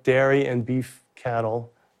was a dairy and beef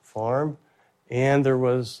cattle farm, and there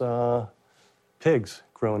was pigs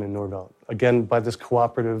grown in Norvelt, again, by this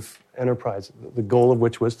cooperative enterprise, the goal of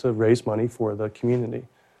which was to raise money for the community.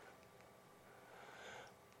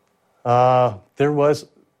 This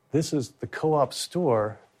is the co-op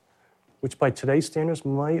store, which by today's standards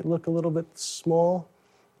might look a little bit small.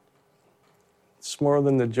 Smaller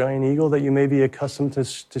than the giant eagle that you may be accustomed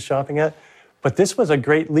to shopping at. But this was a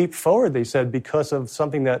great leap forward, they said, because of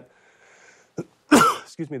something that,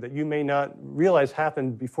 that you may not realize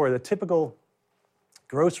happened before. The typical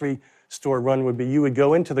grocery store run would be you would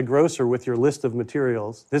go into the grocer with your list of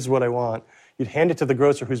materials. This is what I want. You'd hand it to the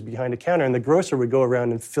grocer who's behind a counter, and the grocer would go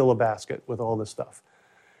around and fill a basket with all this stuff,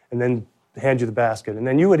 and then hand you the basket. And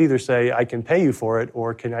then you would either say, I can pay you for it,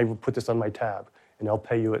 or can I put this on my tab, and I'll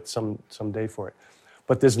pay you at some day for it.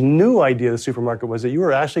 But this new idea of the supermarket was that you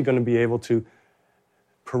were actually going to be able to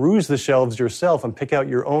peruse the shelves yourself and pick out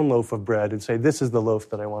your own loaf of bread and say, this is the loaf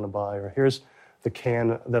that I want to buy, or here's the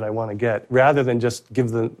can that I want to get, rather than just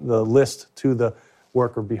give the list to the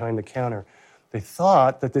worker behind the counter. They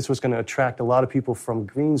thought that this was going to attract a lot of people from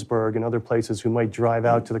Greensburg and other places who might drive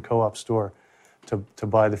out to the co-op store to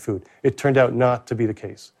buy the food. It turned out not to be the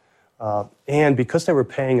case. And because they were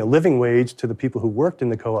paying a living wage to the people who worked in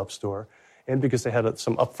the co-op store, and because they had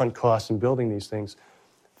some upfront costs in building these things,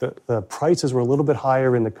 the prices were a little bit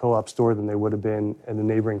higher in the co-op store than they would have been at the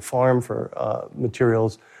neighboring farm for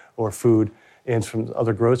materials or food and from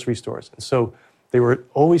other grocery stores. And so they were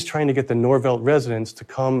always trying to get the Norvelt residents to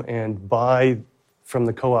come and buy from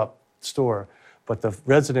the co-op store. but the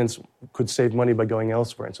residents could save money by going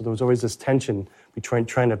elsewhere. And so there was always this tension between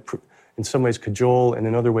trying to, in some ways, cajole and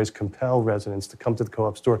in other ways compel residents to come to the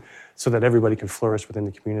co-op store so that everybody could flourish within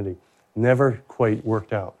the community. Never quite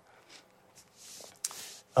worked out.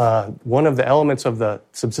 One of the elements of the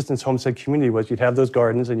subsistence homestead community was you'd have those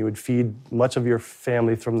gardens and you would feed much of your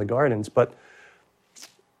family from the gardens, but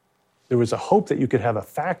there was a hope that you could have a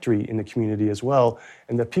factory in the community as well,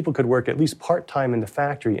 and that people could work at least part-time in the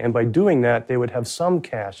factory, and by doing that, they would have some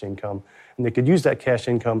cash income, and they could use that cash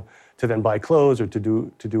income to then buy clothes or to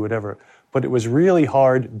do whatever. But it was really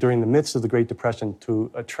hard during the midst of the Great Depression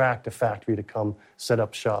to attract a factory to come set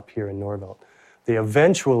up shop here in Norvelt. They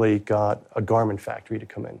eventually got a garment factory to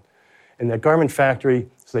come in. And that garment factory,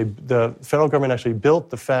 the federal government actually built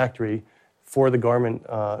the factory for the garment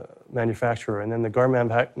manufacturer, and then the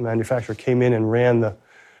garment manufacturer came in and ran the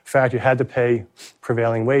factory, had to pay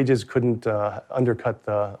prevailing wages, couldn't undercut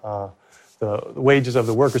the wages of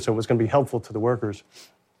the workers, so it was going to be helpful to the workers.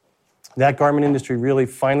 That garment industry really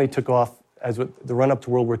finally took off as with the run-up to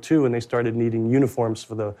World War II, and they started needing uniforms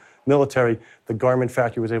for the military. The garment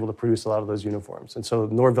factory was able to produce a lot of those uniforms, and so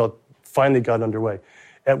Norvelt finally got underway.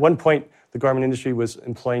 At one point, the garment industry was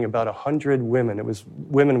employing about 100 women.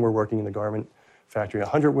 Women were working in the garment factory.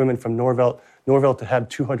 100 women from Norvelt. Norvelt had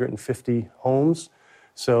 250 homes,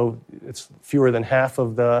 so it's fewer than half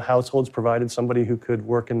of the households provided somebody who could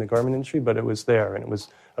work in the garment industry, but it was there, and it was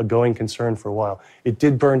a going concern for a while. It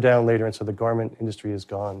did burn down later, and so the garment industry is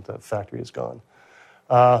gone. The factory is gone.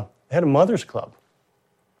 They had a mothers club.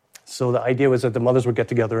 So the idea was that the mothers would get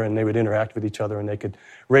together and they would interact with each other and they could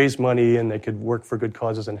raise money and they could work for good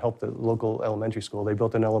causes and help the local elementary school. They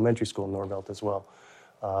built an elementary school in Norvelt as well.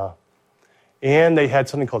 And they had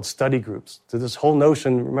something called study groups. So this whole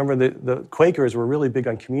notion, remember the Quakers were really big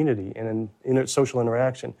on community and social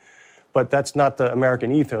interaction. But that's not the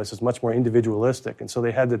American ethos. It's much more individualistic. And so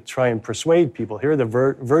they had to try and persuade people. Here are the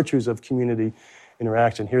virtues of community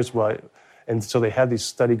interaction. Here's why. And so they had these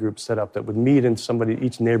study groups set up that would meet in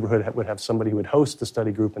each neighborhood would have somebody who would host the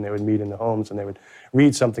study group, and they would meet in the homes, and they would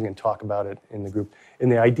read something and talk about it in the group.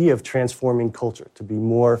 And the idea of transforming culture to be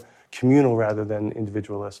more communal rather than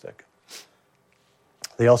individualistic.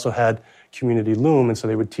 They also had community loom, and so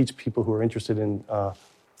they would teach people who were interested in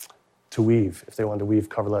to weave. If they wanted to weave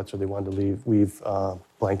coverlets or they wanted to weave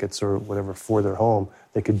blankets or whatever for their home,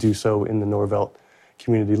 they could do so in the Norvelt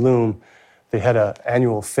community loom. They had an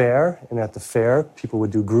annual fair, and at the fair, people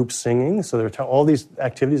would do group singing. So all these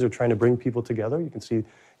activities are trying to bring people together. You can see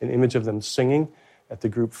an image of them singing at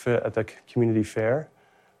the at the community fair.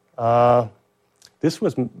 This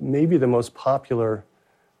was maybe the most popular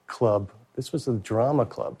club. This was the drama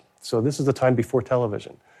club. So this is the time before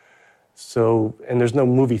television. So, and there's no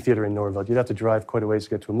movie theater in Norvelt. You'd have to drive quite a ways to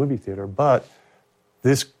get to a movie theater. But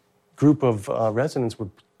this group of residents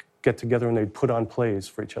would get together and they'd put on plays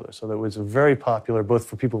for each other. So that was very popular, both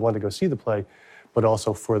for people who wanted to go see the play, but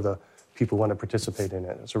also for the people who want to participate in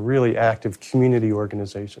it. It's a really active community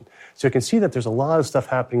organization. So you can see that there's a lot of stuff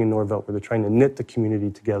happening in Norvelt where they're trying to knit the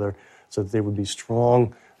community together so that there would be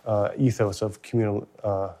strong ethos of communal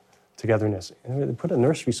togetherness. And they put a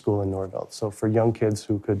nursery school in Norvelt, so for young kids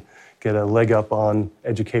who could get a leg up on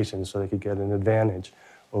education so they could get an advantage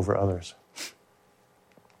over others.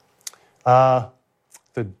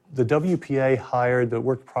 The WPA the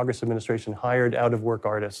Work Progress Administration hired out-of-work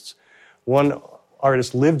artists. One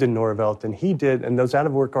artist lived in Norvelt, and those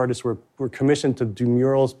out-of-work artists were commissioned to do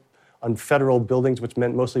murals on federal buildings, which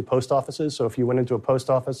meant mostly post offices. So if you went into a post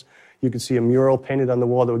office, you could see a mural painted on the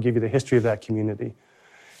wall that would give you the history of that community.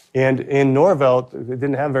 And in Norvelt, it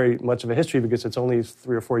didn't have very much of a history because it's only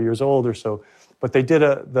 3 or 4 years old or so. But they did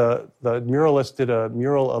the muralist did a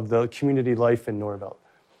mural of the community life in Norvelt.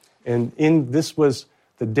 And this was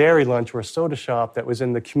the dairy lunch or a soda shop that was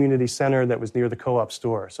in the community center that was near the co-op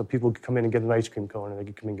store. So people could come in and get an ice cream cone and they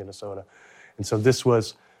could come in and get a soda. And so this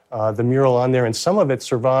was the mural on there. And some of it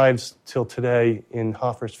survives till today in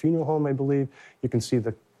Hoffer's Funeral Home, I believe. You can see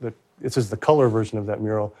this is the color version of that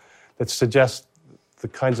mural that suggests the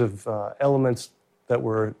kinds of elements that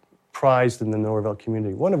were prized in the Norvelt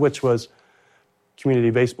community, one of which was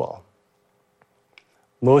community baseball.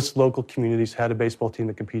 Most local communities had a baseball team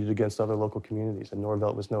that competed against other local communities, and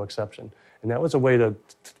Norvelt was no exception. And that was a way to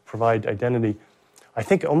provide identity. I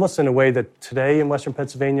think almost in a way that today in Western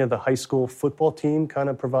Pennsylvania, the high school football team kind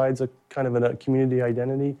of provides a community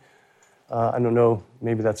identity. I don't know,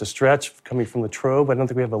 maybe that's a stretch coming from Latrobe. I don't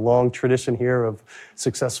think we have a long tradition here of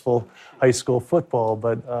successful high school football,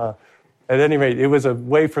 but at any rate, it was a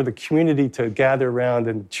way for the community to gather around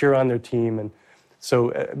and cheer on their team. And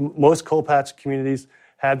so most coal patch communities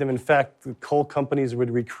had them. In fact, the coal companies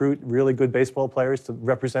would recruit really good baseball players to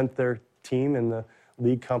represent their team in the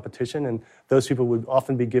league competition, and those people would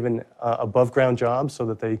often be given above-ground jobs so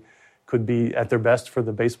that they could be at their best for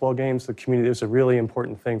the baseball games. The community, it was a really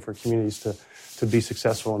important thing for communities to be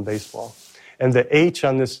successful in baseball. And the H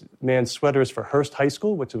on this man's sweater is for Hearst High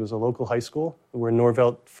School, which was a local high school where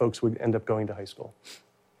Norvelt folks would end up going to high school.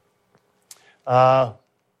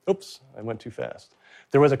 Oops, I went too fast.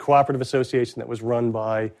 There was a cooperative association that was run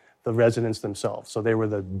by the residents themselves. So they were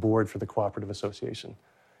the board for the cooperative association.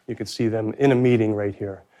 You could see them in a meeting right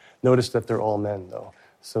here. Notice that they're all men, though.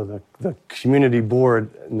 So the community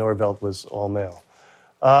board at Norvelt was all male.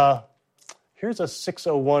 Here's a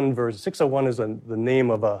 601 version. 601 is the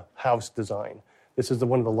name of a house design. This is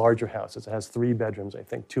one of the larger houses. It has 3 bedrooms, I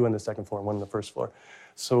think, 2 on the second floor and 1 on the first floor.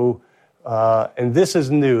 So, and this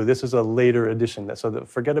is new. This is a later addition. So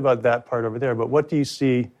forget about that part over there. But what do you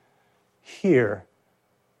see here?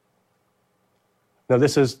 Now,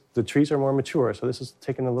 the trees are more mature, so this is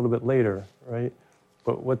taken a little bit later, right?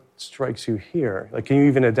 But what strikes you here? Like, can you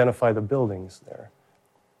even identify the buildings there?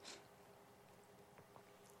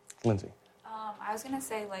 Lindsay. I was going to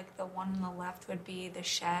say, like, the one on the left would be the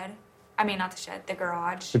shed. I mean, not the shed, the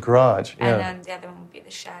garage. The garage, yeah. And then the other one would be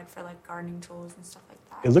the shed for, like, gardening tools and stuff like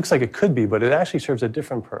that. It looks like it could be, but it actually serves a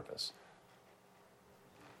different purpose.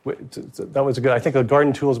 That was good. I think the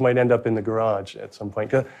garden tools might end up in the garage at some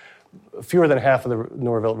point. Fewer than half of the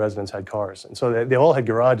Norvelt residents had cars. And so they all had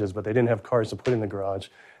garages, but they didn't have cars to put in the garage.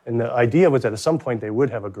 And the idea was that at some point they would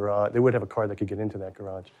have a garage. They would have a car that could get into that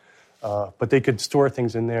garage. But they could store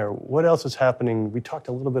things in there. What else is happening? We talked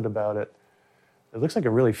a little bit about it. It looks like a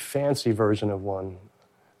really fancy version of one.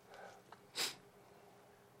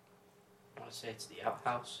 I want to say it's the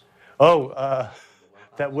outhouse. Oh,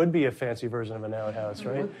 that would be a fancy version of an outhouse,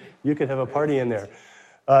 right? You could have a party in there.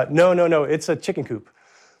 No. It's a chicken coop.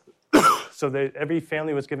 So every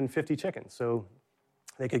family was given 50 chickens. So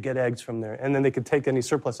they could get eggs from there. And then they could take any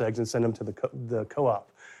surplus eggs and send them to the co-op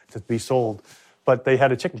to be sold. But they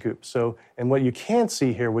had a chicken coop. So, and what you can't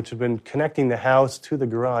see here, which has been connecting the house to the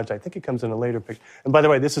garage, I think it comes in a later picture. And by the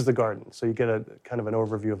way, this is the garden. So you get a kind of an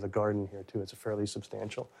overview of the garden here, too. It's a fairly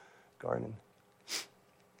substantial garden.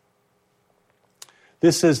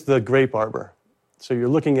 This is the grape arbor. So you're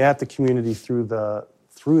looking at the community through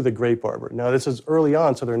the grape arbor. Now, this is early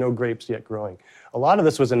on, so there are no grapes yet growing. A lot of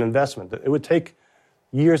this was an investment. It would take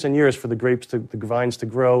years and years for the vines to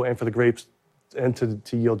grow and for the grapes and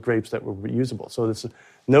to yield grapes that were reusable. So this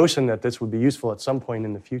notion that this would be useful at some point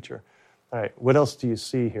in the future. All right, what else do you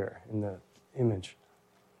see here in the image?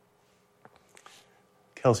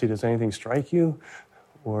 Kelsey, does anything strike you?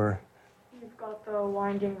 Or you've got the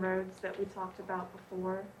winding roads that we talked about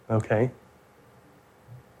before. Okay.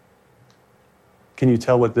 Can you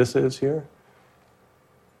tell what this is here?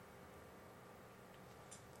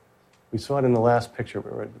 We saw it in the last picture we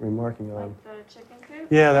were remarking on. Like the chicken coop?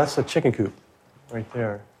 Yeah, that's the chicken coop right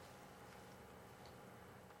there.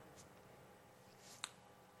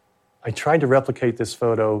 I tried to replicate this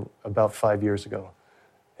photo about 5 years ago.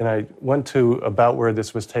 And I went to about where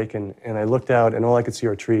this was taken, and I looked out, and all I could see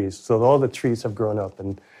are trees. So all the trees have grown up,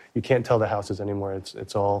 and you can't tell the houses anymore.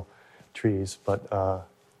 It's all trees. But let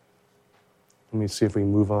me see if we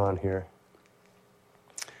move on here.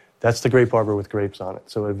 That's the grape arbor with grapes on it.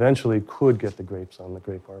 So eventually could get the grapes on the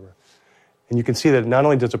grape arbor. And you can see that not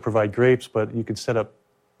only does it provide grapes, but you could set up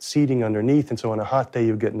seating underneath. And so on a hot day,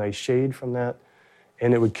 you would get nice shade from that.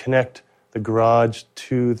 And it would connect the garage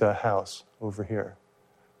to the house over here.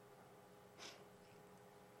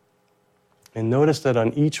 And notice that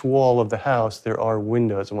on each wall of the house, there are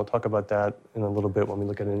windows. And we'll talk about that in a little bit when we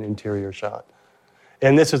look at an interior shot.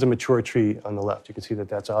 And this is a mature tree on the left. You can see that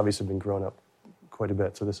that's obviously been grown up quite a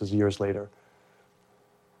bit. So this is years later.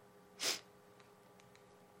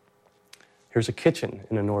 Here's a kitchen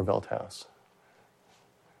in a Norvelt house.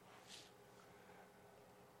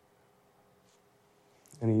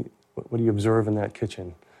 What do you observe in that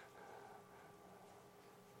kitchen?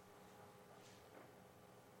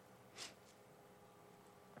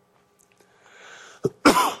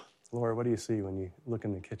 Laura, what do you see when you look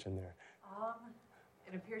in the kitchen there?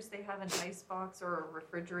 It appears they have an icebox or a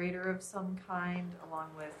refrigerator of some kind, along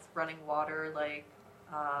with running water like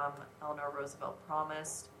Eleanor Roosevelt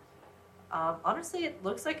promised. Honestly, it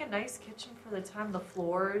looks like a nice kitchen for the time. The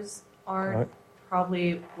floors aren't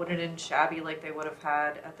probably wooden and shabby like they would have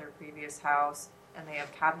had at their previous house. And they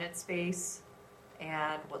have cabinet space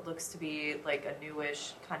and what looks to be like a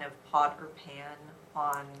newish kind of pot or pan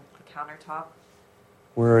on the countertop.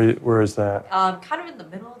 Where is that? Kind of in the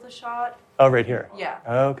middle of the shot. Oh, right here. Yeah.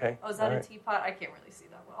 Oh, okay. Oh, is that a teapot? I can't really see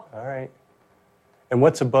that well. All right. And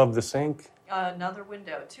what's above the sink? Another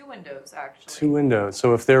window, 2 windows actually. 2 windows.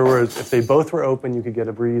 So if they both were open, you could get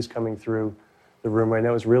a breeze coming through the room. Right now,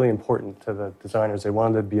 it was really important to the designers. They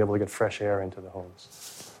wanted to be able to get fresh air into the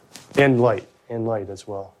homes, and light as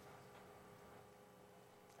well.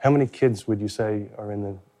 How many kids would you say are in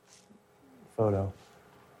the photo?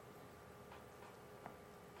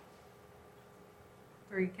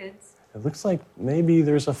 3 kids. It looks like maybe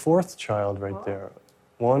there's a 4th child right there.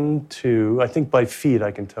 1, 2. I think by feet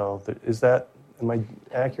I can tell. Am I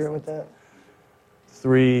accurate with that?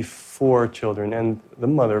 3, 4 children, and the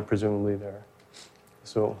mother presumably there.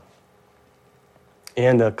 So,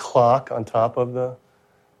 and a clock on top of the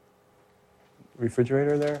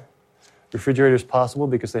refrigerator there. Refrigerator is possible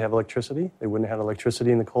because they have electricity. They wouldn't have had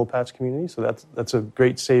electricity in the coal patch community, so that's a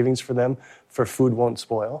great savings for them, for food won't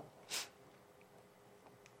spoil.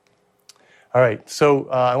 All right, so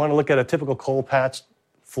I want to look at a typical coal patch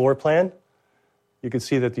floor plan. You can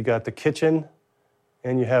see that you got the kitchen,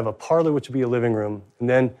 and you have a parlor, which would be a living room, and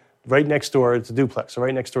then right next door, it's a duplex, so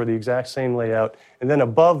right next door, the exact same layout, and then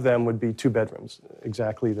above them would be 2 bedrooms,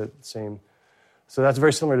 exactly the same. So that's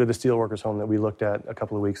very similar to the steelworkers' home that we looked at a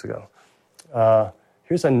couple of weeks ago.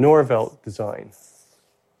 Here's a Norvelt design.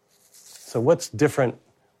 So what's different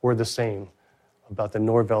or the same about the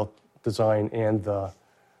Norvelt design and the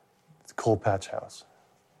coal patch house?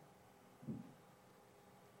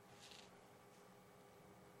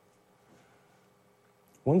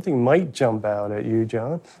 One thing might jump out at you,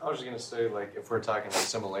 John. I was just going to say, like, if we're talking like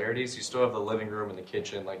similarities, you still have the living room and the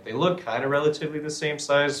kitchen. Like, they look kind of relatively the same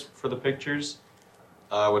size for the pictures.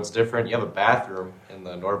 What's different, you have a bathroom in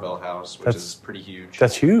the Norvelt house, which is pretty huge.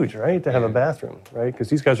 That's huge, right, to have a bathroom, right? Because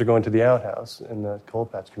these guys are going to the outhouse in the coal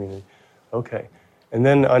patch community. Okay. And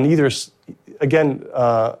then on either, again,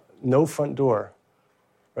 no front door,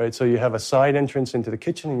 right? So you have a side entrance into the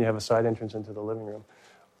kitchen and you have a side entrance into the living room.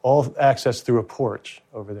 All accessed through a porch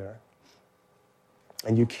over there.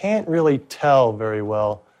 And you can't really tell very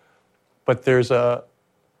well, but there's a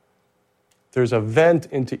vent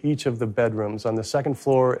into each of the bedrooms on the second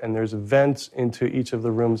floor, and there's vents into each of the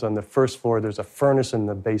rooms on the first floor. There's a furnace in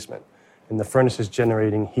the basement, and the furnace is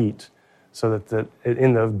generating heat, so that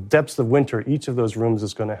in the depths of winter, each of those rooms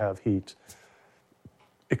is going to have heat,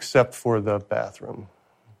 except for the bathroom.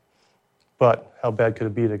 But how bad could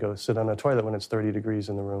it be to go sit on a toilet when it's 30 degrees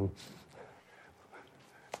in the room?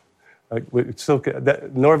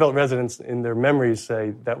 Norvelt residents in their memories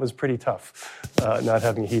say that was pretty tough, not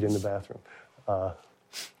having heat in the bathroom.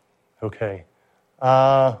 Okay.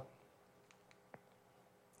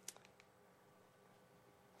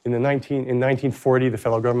 In 1940, the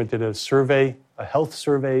federal government did a health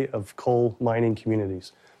survey of coal mining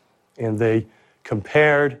communities. And they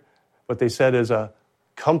compared what they said is a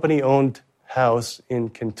company-owned house in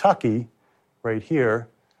Kentucky, right here,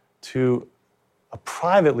 to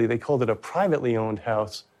they called it a privately owned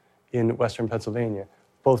house in western Pennsylvania,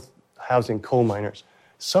 both housing coal miners.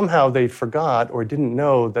 Somehow they forgot or didn't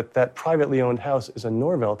know that that privately owned house is a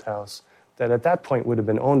Norvelt house that at that point would have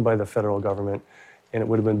been owned by the federal government, and it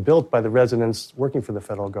would have been built by the residents working for the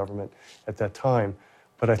federal government at that time.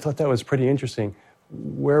 But I thought that was pretty interesting.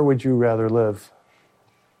 Where would you rather live?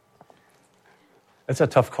 That's a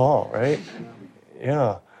tough call, right?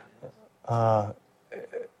 Yeah.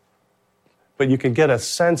 But you can get a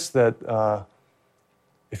sense that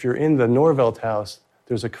if you're in the Norvelt house,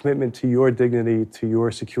 there's a commitment to your dignity, to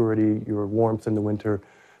your security, your warmth in the winter,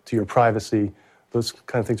 to your privacy. Those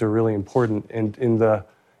kind of things are really important. And in the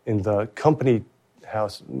company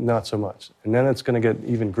house, not so much. And then it's going to get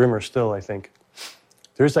even grimmer still, I think.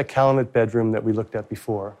 There's that Calumet bedroom that we looked at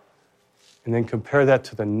before. And then compare that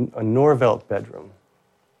to a Norvelt bedroom.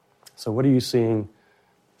 So what are you seeing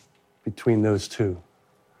between those two?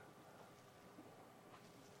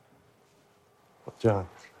 John?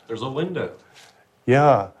 There's a window.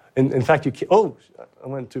 Yeah. In fact, I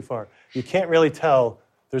went too far. You can't really tell.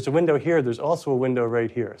 There's a window here. There's also a window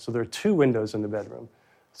right here. So there are 2 windows in the bedroom.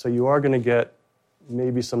 So you are going to get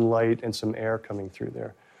maybe some light and some air coming through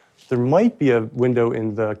there. There might be a window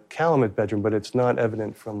in the Calumet bedroom, but it's not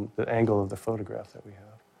evident from the angle of the photograph that we have.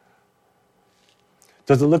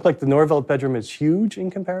 Does it look like the Norvelt bedroom is huge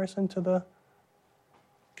in comparison to the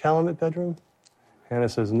Calumet bedroom? Hannah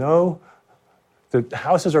says no. The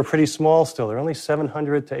houses are pretty small still. They're only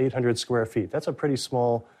 700 to 800 square feet. That's a pretty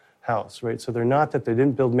small house, right? So they're not that they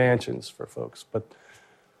didn't build mansions for folks. But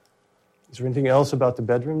is there anything else about the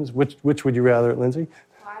bedrooms? Which would you rather, Lindsay?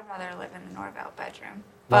 Well, I'd rather live in the Norvelt bedroom.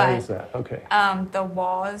 Why is that? Okay. The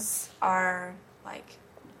walls are like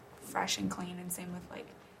fresh and clean, and same with like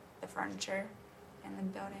the furniture in the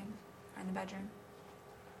building or in the bedroom.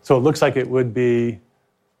 So it looks like it would be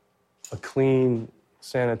a clean,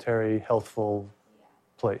 sanitary, healthful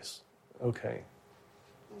place. Okay.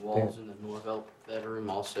 The walls in the Norvelt bedroom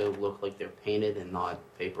also look like they're painted and not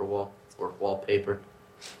paper wall or wallpaper.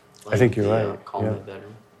 I think you're right. Common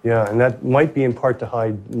bedroom. Yeah, and that might be in part to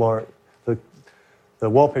hide more. The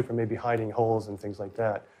wallpaper may be hiding holes and things like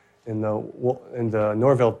that. In the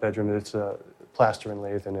Norvelt bedroom, it's plaster and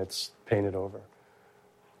lathe and it's painted over.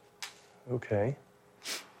 Okay.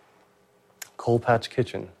 Coal patch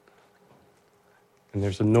kitchen. And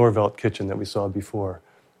there's a Norvelt kitchen that we saw before.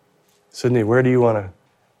 Sydney, where do you want to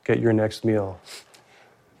get your next meal?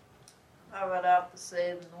 I would have to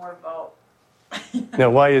say the Norvelt. Now,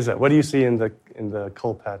 why is that? What do you see in the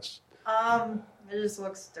coal patch? It just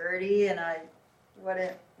looks dirty, and I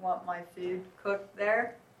wouldn't want my food cooked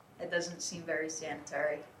there. It doesn't seem very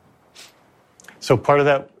sanitary. So part of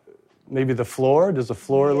that, maybe the floor? Does the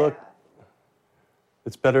floor look?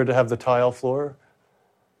 It's better to have the tile floor?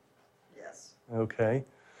 Yes. Okay.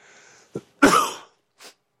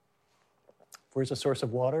 Where's the source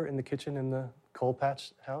of water in the kitchen in the coal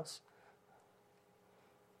patch house?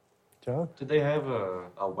 John? Did they have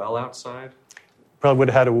a well outside? Probably would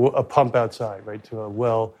have had a pump outside, right, to a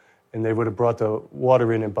well, and they would have brought the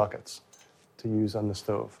water in buckets to use on the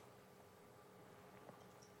stove.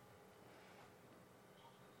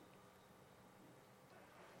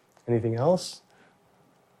 Anything else?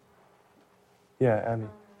 Yeah, Abby. In the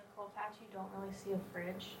coal patch, you don't really see a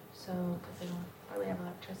fridge, so because they don't really have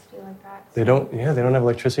electricity like that. They don't. Yeah, they don't have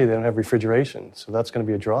electricity. They don't have refrigeration, so that's going to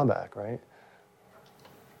be a drawback, right?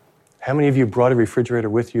 How many of you brought a refrigerator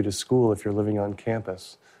with you to school if you're living on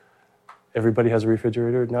campus? Everybody has a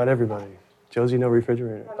refrigerator? Not everybody. Josie, no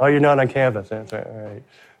refrigerator. Oh, you're not on campus. That's right. All right.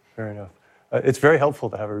 Fair enough. It's very helpful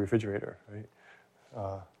to have a refrigerator, right?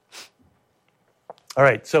 All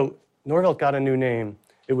right. So Norvelt got a new name.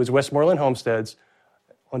 It was Westmoreland Homesteads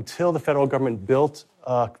until the federal government built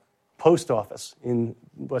a post office in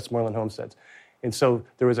Westmoreland Homesteads. And so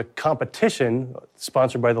there was a competition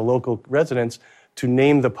sponsored by the local residents to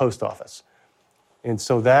name the post office. And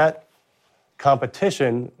so that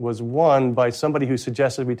competition was won by somebody who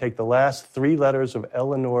suggested we take the last three letters of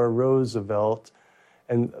Eleanor Roosevelt,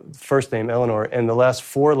 and first name Eleanor, and the last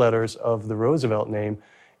four letters of the Roosevelt name,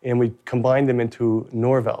 and we combined them into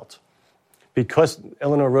Norvelt. Because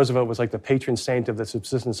Eleanor Roosevelt was like the patron saint of the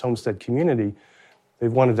subsistence homestead community, they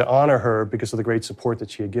wanted to honor her because of the great support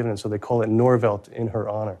that she had given, and so they call it Norvelt in her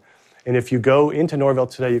honor. And if you go into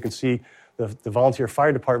Norvelt today, you can see the volunteer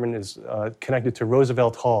fire department is connected to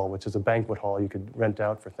Roosevelt Hall, which is a banquet hall you could rent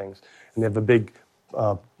out for things. And they have a big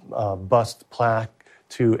bust plaque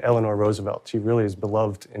to Eleanor Roosevelt. She really is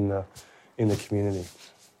beloved in the community.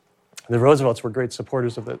 The Roosevelts were great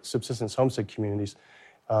supporters of the subsistence homestead communities.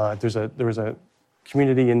 There was a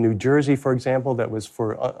community in New Jersey, for example, that was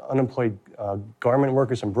for unemployed garment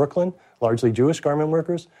workers in Brooklyn, largely Jewish garment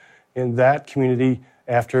workers. In that community,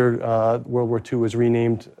 after World War II, was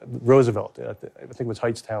renamed Roosevelt. I think it was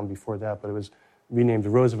Heightstown before that, but it was renamed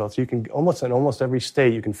Roosevelt. So you can in almost every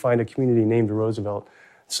state, you can find a community named Roosevelt,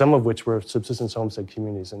 some of which were subsistence homestead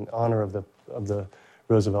communities in honor of the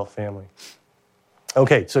Roosevelt family.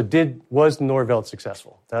 Okay, so was Norvelt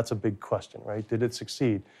successful? That's a big question, right? Did it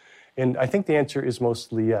succeed? And I think the answer is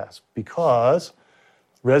mostly yes, because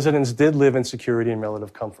residents did live in security and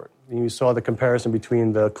relative comfort. You saw the comparison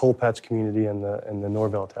between the coal patch community and the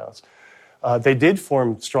Norvelt house. They did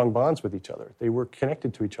form strong bonds with each other. They were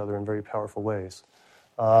connected to each other in very powerful ways.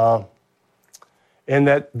 And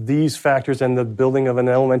that these factors and the building of an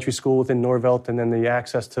elementary school within Norvelt and then the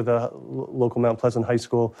access to the local Mount Pleasant High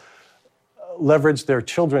School leveraged their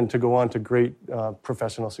children to go on to great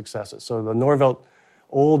professional successes. So the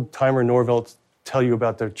old-timer Norvelts tell you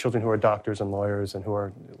about their children who are doctors and lawyers and who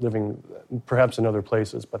are living perhaps in other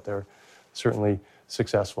places, but they're certainly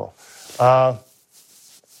successful.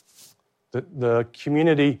 The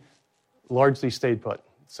community largely stayed put.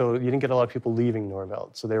 So you didn't get a lot of people leaving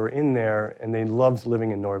Norvelt. So they were in there, and they loved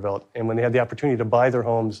living in Norvelt. And when they had the opportunity to buy their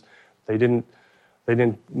homes, they didn't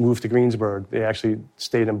move to Greensburg. They actually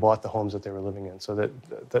stayed and bought the homes that they were living in. So that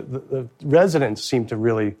the residents seemed to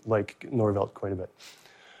really like Norvelt quite a bit.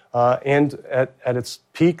 And at its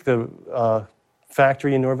peak, the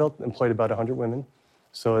factory in Norvelt employed about 100 women.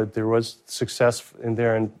 So there was success in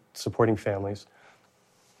there in supporting families.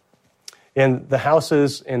 And the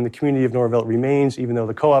houses and the community of Norvelt remains, even though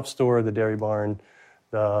the co-op store, the dairy barn,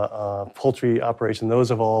 the poultry operation, those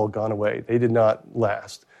have all gone away. They did not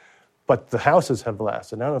last. But the houses have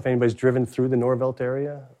lasted. I don't know if anybody's driven through the Norvelt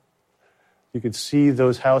area. You could see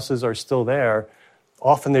those houses are still there.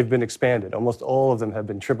 Often they've been expanded. Almost all of them have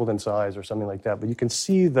been tripled in size or something like that. But you can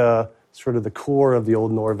see the sort of the core of the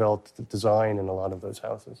old Norvelt design in a lot of those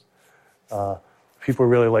houses. People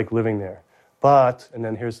really like living there. But, and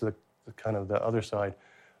then here's the kind of the other side,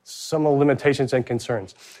 some limitations and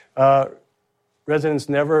concerns. Residents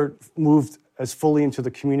never moved as fully into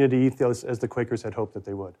the community as the Quakers had hoped that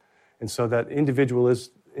they would. And so that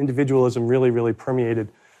individualism really permeated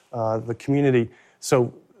the community.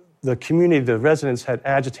 So the community, the residents had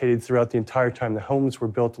agitated throughout the entire time. The homes were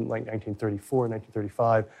built in like 1934,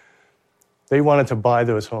 1935. They wanted to buy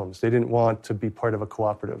those homes. They didn't want to be part of a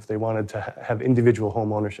cooperative. They wanted to have individual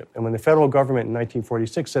home ownership. And when the federal government in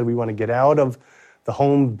 1946 said we want to get out of the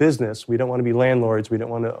home business, we don't want to be landlords, we don't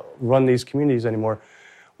want to run these communities anymore,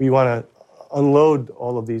 we want to unload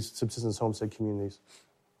all of these subsistence homestead communities.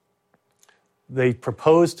 They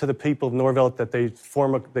proposed to the people of Norvelt that they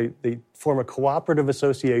form a cooperative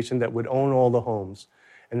association that would own all the homes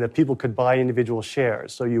and that people could buy individual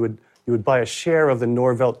shares. So you would buy a share of the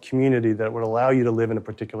Norvelt community that would allow you to live in a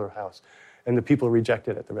particular house. And the people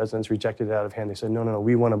rejected it. The residents rejected it out of hand. They said, no,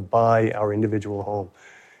 we want to buy our individual home.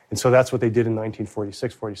 And so that's what they did in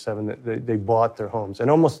 1946, 47. They bought their homes. And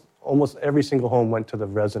almost every single home went to the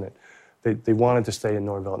resident. They wanted to stay in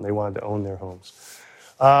Norvelt, and they wanted to own their homes.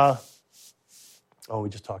 We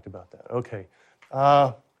just talked about that. Okay.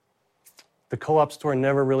 The co-op store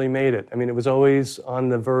never really made it. I mean, it was always on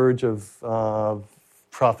the verge of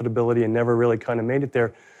profitability and never really kind of made it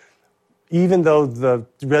there. Even though the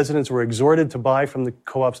residents were exhorted to buy from the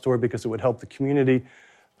co-op store because it would help the community,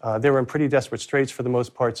 they were in pretty desperate straits for the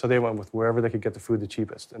most part, so they went with wherever they could get the food the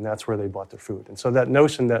cheapest, and that's where they bought their food. And so that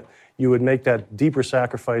notion that you would make that deeper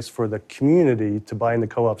sacrifice for the community to buy in the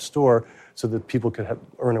co-op store so that people could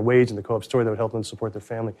earn a wage in the co-op store that would help them support their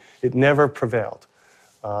family, it never prevailed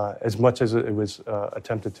as much as it was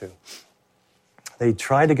attempted to. They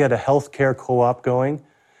tried to get a healthcare co-op going.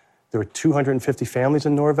 There were 250 families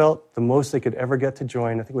in Norvelt. The most they could ever get to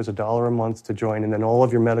join, I think it was $1 a month to join, and then all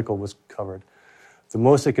of your medical was covered. The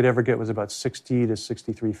most they could ever get was about 60 to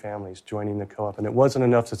 63 families joining the co-op, and it wasn't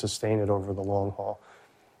enough to sustain it over the long haul.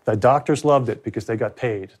 The doctors loved it because they got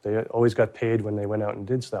paid. They always got paid when they went out and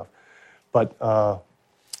did stuff. But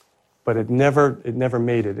it never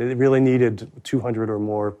made it. It really needed 200 or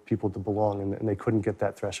more people to belong, and they couldn't get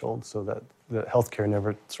that threshold, so that the healthcare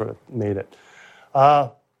never sort of made it.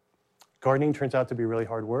 Gardening turns out to be really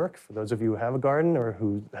hard work for those of you who have a garden or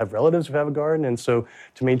who have relatives who have a garden, and so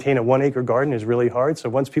to maintain a 1-acre garden is really hard. So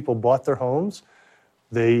once people bought their homes,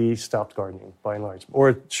 they stopped gardening by and large,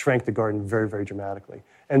 or shrank the garden very, very dramatically,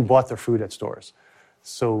 and bought their food at stores.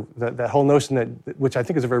 So that whole notion that, which I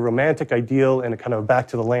think is a very romantic ideal and a kind of back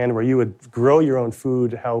to the land where you would grow your own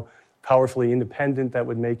food, how powerfully independent that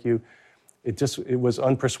would make you, it was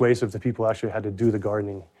unpersuasive to people who actually had to do the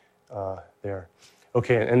gardening there.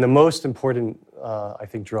 Okay, and the most important, I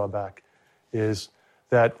think, drawback is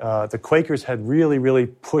that the Quakers had really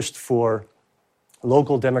pushed for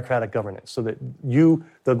local democratic governance so that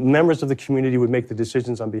the members of the community, would make the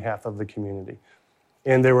decisions on behalf of the community.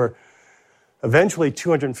 And there were eventually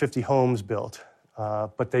 250 homes built,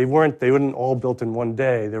 but they weren't all built in one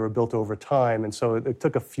day. They were built over time, and so it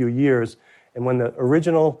took a few years. And when the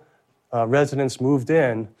original residents moved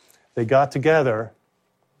in, they got together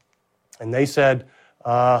and they said,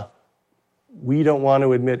 we don't want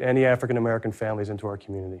to admit any African-American families into our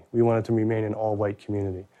community. We want it to remain an all-white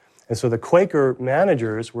community. And so the Quaker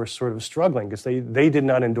managers were sort of struggling because they did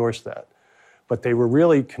not endorse that. But they were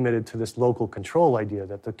really committed to this local control idea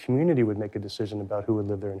that the community would make a decision about who would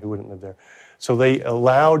live there and who wouldn't live there. So they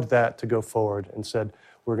allowed that to go forward and said,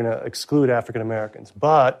 we're going to exclude African-Americans.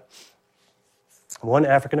 But one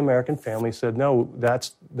African-American family said, no,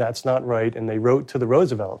 that's not right. And they wrote to the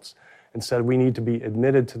Roosevelts and said, we need to be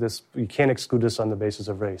admitted to this. You can't exclude us on the basis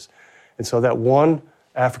of race. And so that one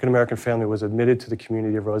African-American family was admitted to the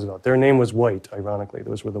community of Roosevelt. Their name was White, ironically.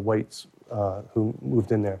 Those were the whites who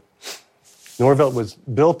moved in there. Norvelt was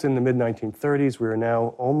built in the mid-1930s. We are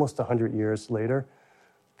now almost 100 years later.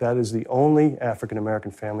 That is the only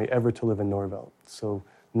African-American family ever to live in Norvelt. So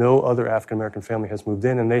no other African-American family has moved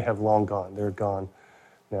in, and they have long gone. They're gone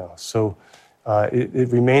now. So it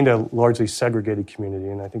remained a largely segregated community,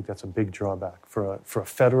 and I think that's a big drawback for a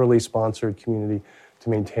federally sponsored community to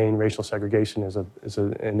maintain racial segregation is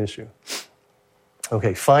an issue.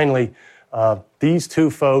 Okay, finally, these two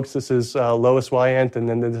folks, this is Lois Wyant and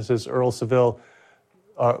then this is Earl Seville,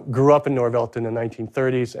 grew up in Norvelt in the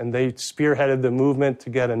 1930s, and they spearheaded the movement to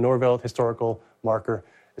get a Norvelt historical marker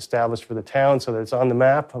established for the town so that it's on the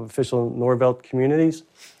map of official Norvelt communities.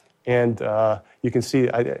 And you can see,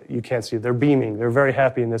 you can't see it, they're beaming. They're very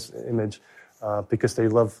happy in this image. because they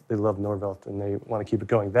love Norvelt and they want to keep it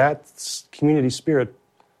going. That community spirit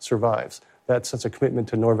survives. That sense of commitment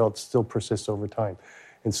to Norvelt still persists over time.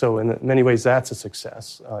 And so in many ways, that's a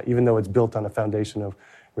success, even though it's built on a foundation of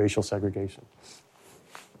racial segregation.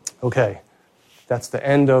 Okay, that's the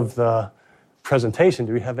end of the presentation.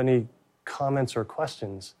 Do we have any comments or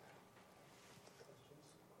questions?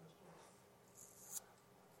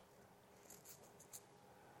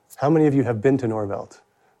 How many of you have been to Norvelt?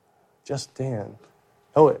 Just Dan.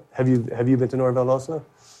 Oh, have you been to Norvelt also?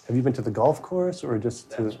 Have you been to the golf course or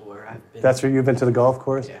just to? That's where I've been. That's where you've been to the golf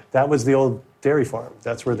course? Yeah. That was the old dairy farm.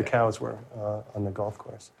 That's where the cows were on the golf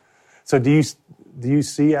course. So do you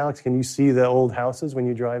see, Alex, can you see the old houses when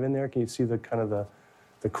you drive in there? Can you see the kind of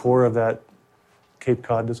the core of that Cape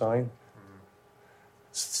Cod design?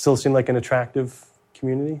 Still seem like an attractive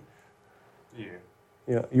community? Yeah.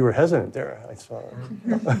 Yeah, you were hesitant there, I saw.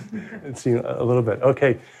 It seemed a little bit.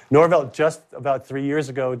 Okay, Norvelt just about 3 years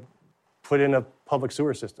ago put in a public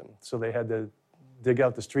sewer system. So they had to dig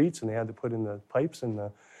out the streets and they had to put in the pipes and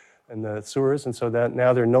the sewers. And so that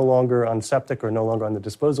now they're no longer on septic or no longer on the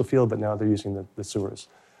disposal field, but now they're using the sewers,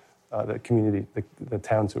 the community, the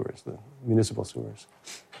town sewers, the municipal sewers.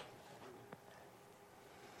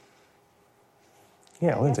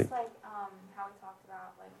 Yeah, Lindsay. I guess, how we talked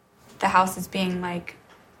about, the houses being,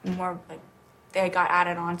 more, they got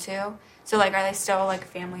added onto. So, are they still,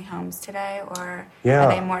 family homes today? Or Yeah.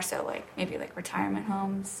 are they more so, maybe, retirement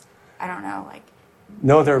homes? I don't know,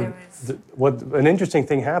 No, an interesting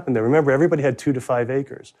thing happened there. Remember, everybody had 2 to 5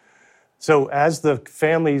 acres. So as the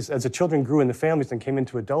children grew in the families and came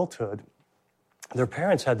into adulthood, their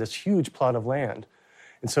parents had this huge plot of land.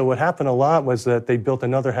 And so what happened a lot was that they built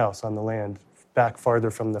another house on the land back farther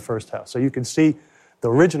from the first house. So you could see the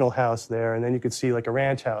original house there, and then you could see a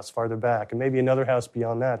ranch house farther back, and maybe another house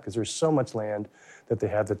beyond that, because there's so much land that they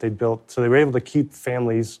had that they built. So they were able to keep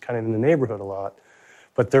families kind of in the neighborhood a lot.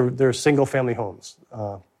 But they're single-family homes.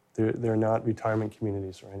 They're not retirement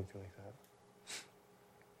communities or anything like that.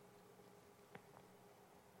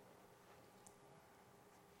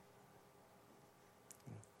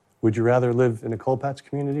 Would you rather live in a coal patch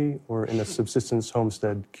community or in a subsistence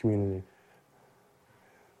homestead community?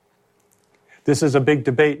 This is a big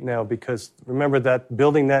debate now because remember that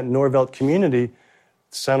building that Norvelt community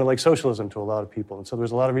sounded like socialism to a lot of people. And so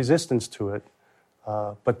there's a lot of resistance to it.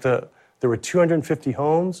 But there were 250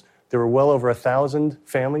 homes. There were well over 1,000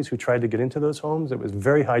 families who tried to get into those homes. It was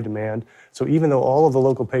very high demand. So even though all of the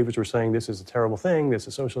local papers were saying this is a terrible thing, this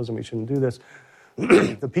is socialism, we shouldn't do this,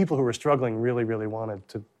 the people who were struggling really, really wanted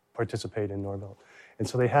to participate in Norvelt. And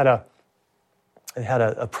so they had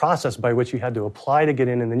a process by which you had to apply to get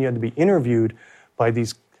in, and then you had to be interviewed by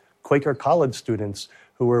these Quaker college students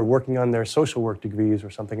who were working on their social work degrees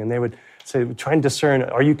or something, and they would say, try and discern,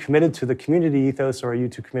 are you committed to the community ethos or are you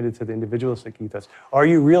too committed to the individualistic ethos? Are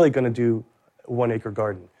you really going to do a 1-acre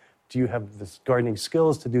garden? Do you have the gardening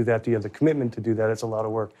skills to do that? Do you have the commitment to do that? It's a lot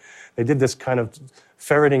of work. They did this kind of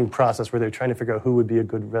ferreting process where they were trying to figure out who would be a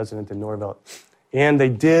good resident in Norvelt. And they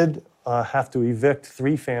did have to evict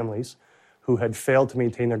 3 families who had failed to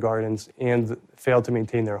maintain their gardens and failed to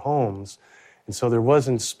maintain their homes. And so there was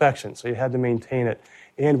inspection, so you had to maintain it.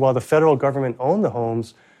 And while the federal government owned the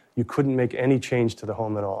homes, you couldn't make any change to the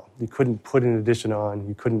home at all. You couldn't put an addition on.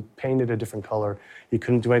 You couldn't paint it a different color. You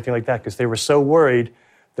couldn't do anything like that because they were so worried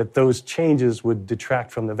that those changes would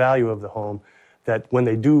detract from the value of the home that when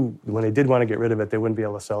they did want to get rid of it, they wouldn't be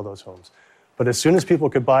able to sell those homes. But as soon as people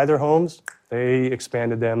could buy their homes, they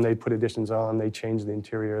expanded them, they put additions on, they changed the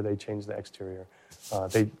interior, they changed the exterior.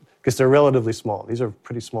 Because they're relatively small. These are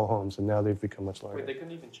pretty small homes, and now they've become much larger. Wait, they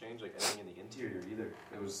couldn't even change anything in the interior either.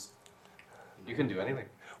 You couldn't do anything.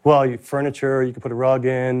 Well, furniture, you could put a rug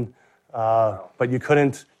in, but you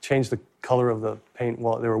couldn't change the color of the paint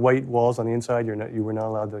wall. There were white walls on the inside. You were not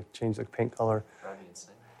allowed to change the paint color. That'd be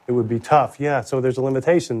insane. It would be tough, yeah. So there's a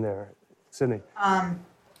limitation there. Sydney. I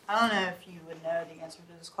don't know if you would know the answer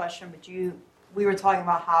to this question, but we were talking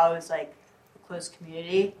about how it's a close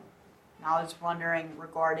community, and I was wondering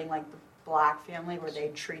regarding the black family, were they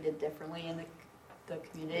treated differently in the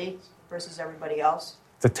community versus everybody else?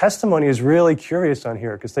 The testimony is really curious on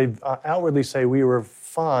here because they outwardly say we were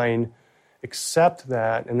fine, except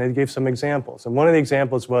that, and they gave some examples. And one of the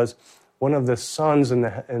examples was one of the sons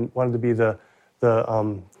and wanted to be the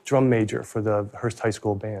drum major for the Hearst High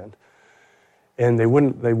School band. And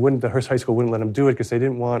the Hearst High School wouldn't let him do it because they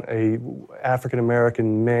didn't want a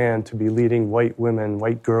African-American man to be leading white women,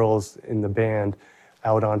 white girls in the band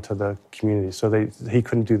out onto the community. So he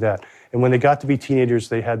couldn't do that. And when they got to be teenagers,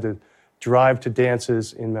 they had to drive to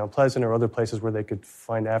dances in Mount Pleasant or other places where they could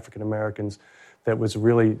find African-Americans that was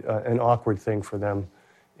really an awkward thing for them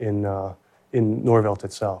in Norvelt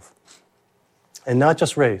itself. And not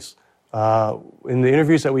just race. In the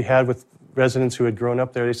interviews that we had with residents who had grown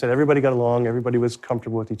up there, they said everybody got along, everybody was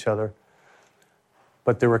comfortable with each other.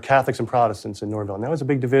 But there were Catholics and Protestants in Norvelt, and that was a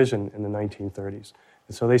big division in the 1930s.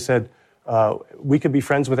 And so they said, we could be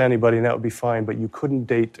friends with anybody, and that would be fine, but you couldn't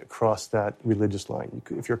date across that religious line.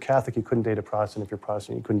 If you're Catholic, you couldn't date a Protestant. If you're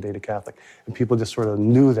Protestant, you couldn't date a Catholic. And people just sort of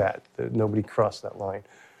knew that nobody crossed that line.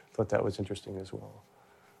 Thought that was interesting as well.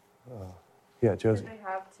 Yeah, Josie. Did they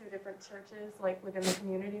have two different churches, like, within the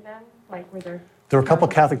community then? Like, were there... There were a couple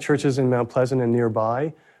Catholic churches in Mount Pleasant and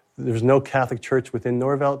nearby. There was no Catholic church within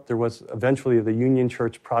Norvelt. There was eventually the Union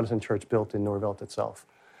Church, Protestant church built in Norvelt itself.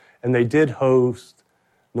 And they did host,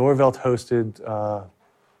 Norvelt hosted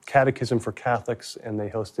catechism for Catholics, and they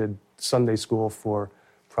hosted Sunday school for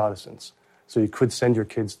Protestants. So you could send your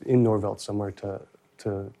kids in Norvelt somewhere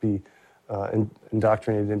to be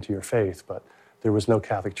indoctrinated into your faith, but there was no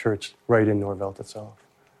Catholic church right in Norvelt itself.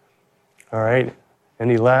 All right.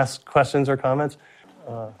 Any last questions or comments?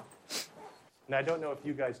 And I don't know if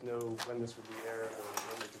you guys know when this will be aired or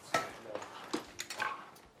when we could see it.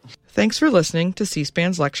 No. Thanks for listening to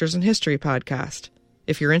C-SPAN's Lectures in History podcast.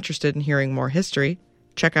 If you're interested in hearing more history,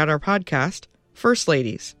 check out our podcast, First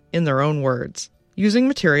Ladies, in Their Own Words. Using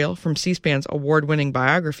material from C-SPAN's award-winning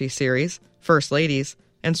biography series, First Ladies,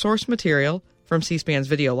 and source material from C-SPAN's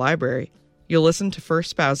video library, you'll listen to first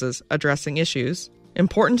spouses addressing issues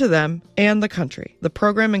important to them and the country. The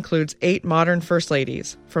program includes 8 modern First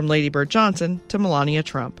Ladies, from Lady Bird Johnson to Melania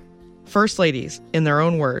Trump. First Ladies, in Their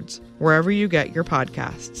Own Words, wherever you get your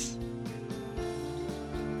podcasts.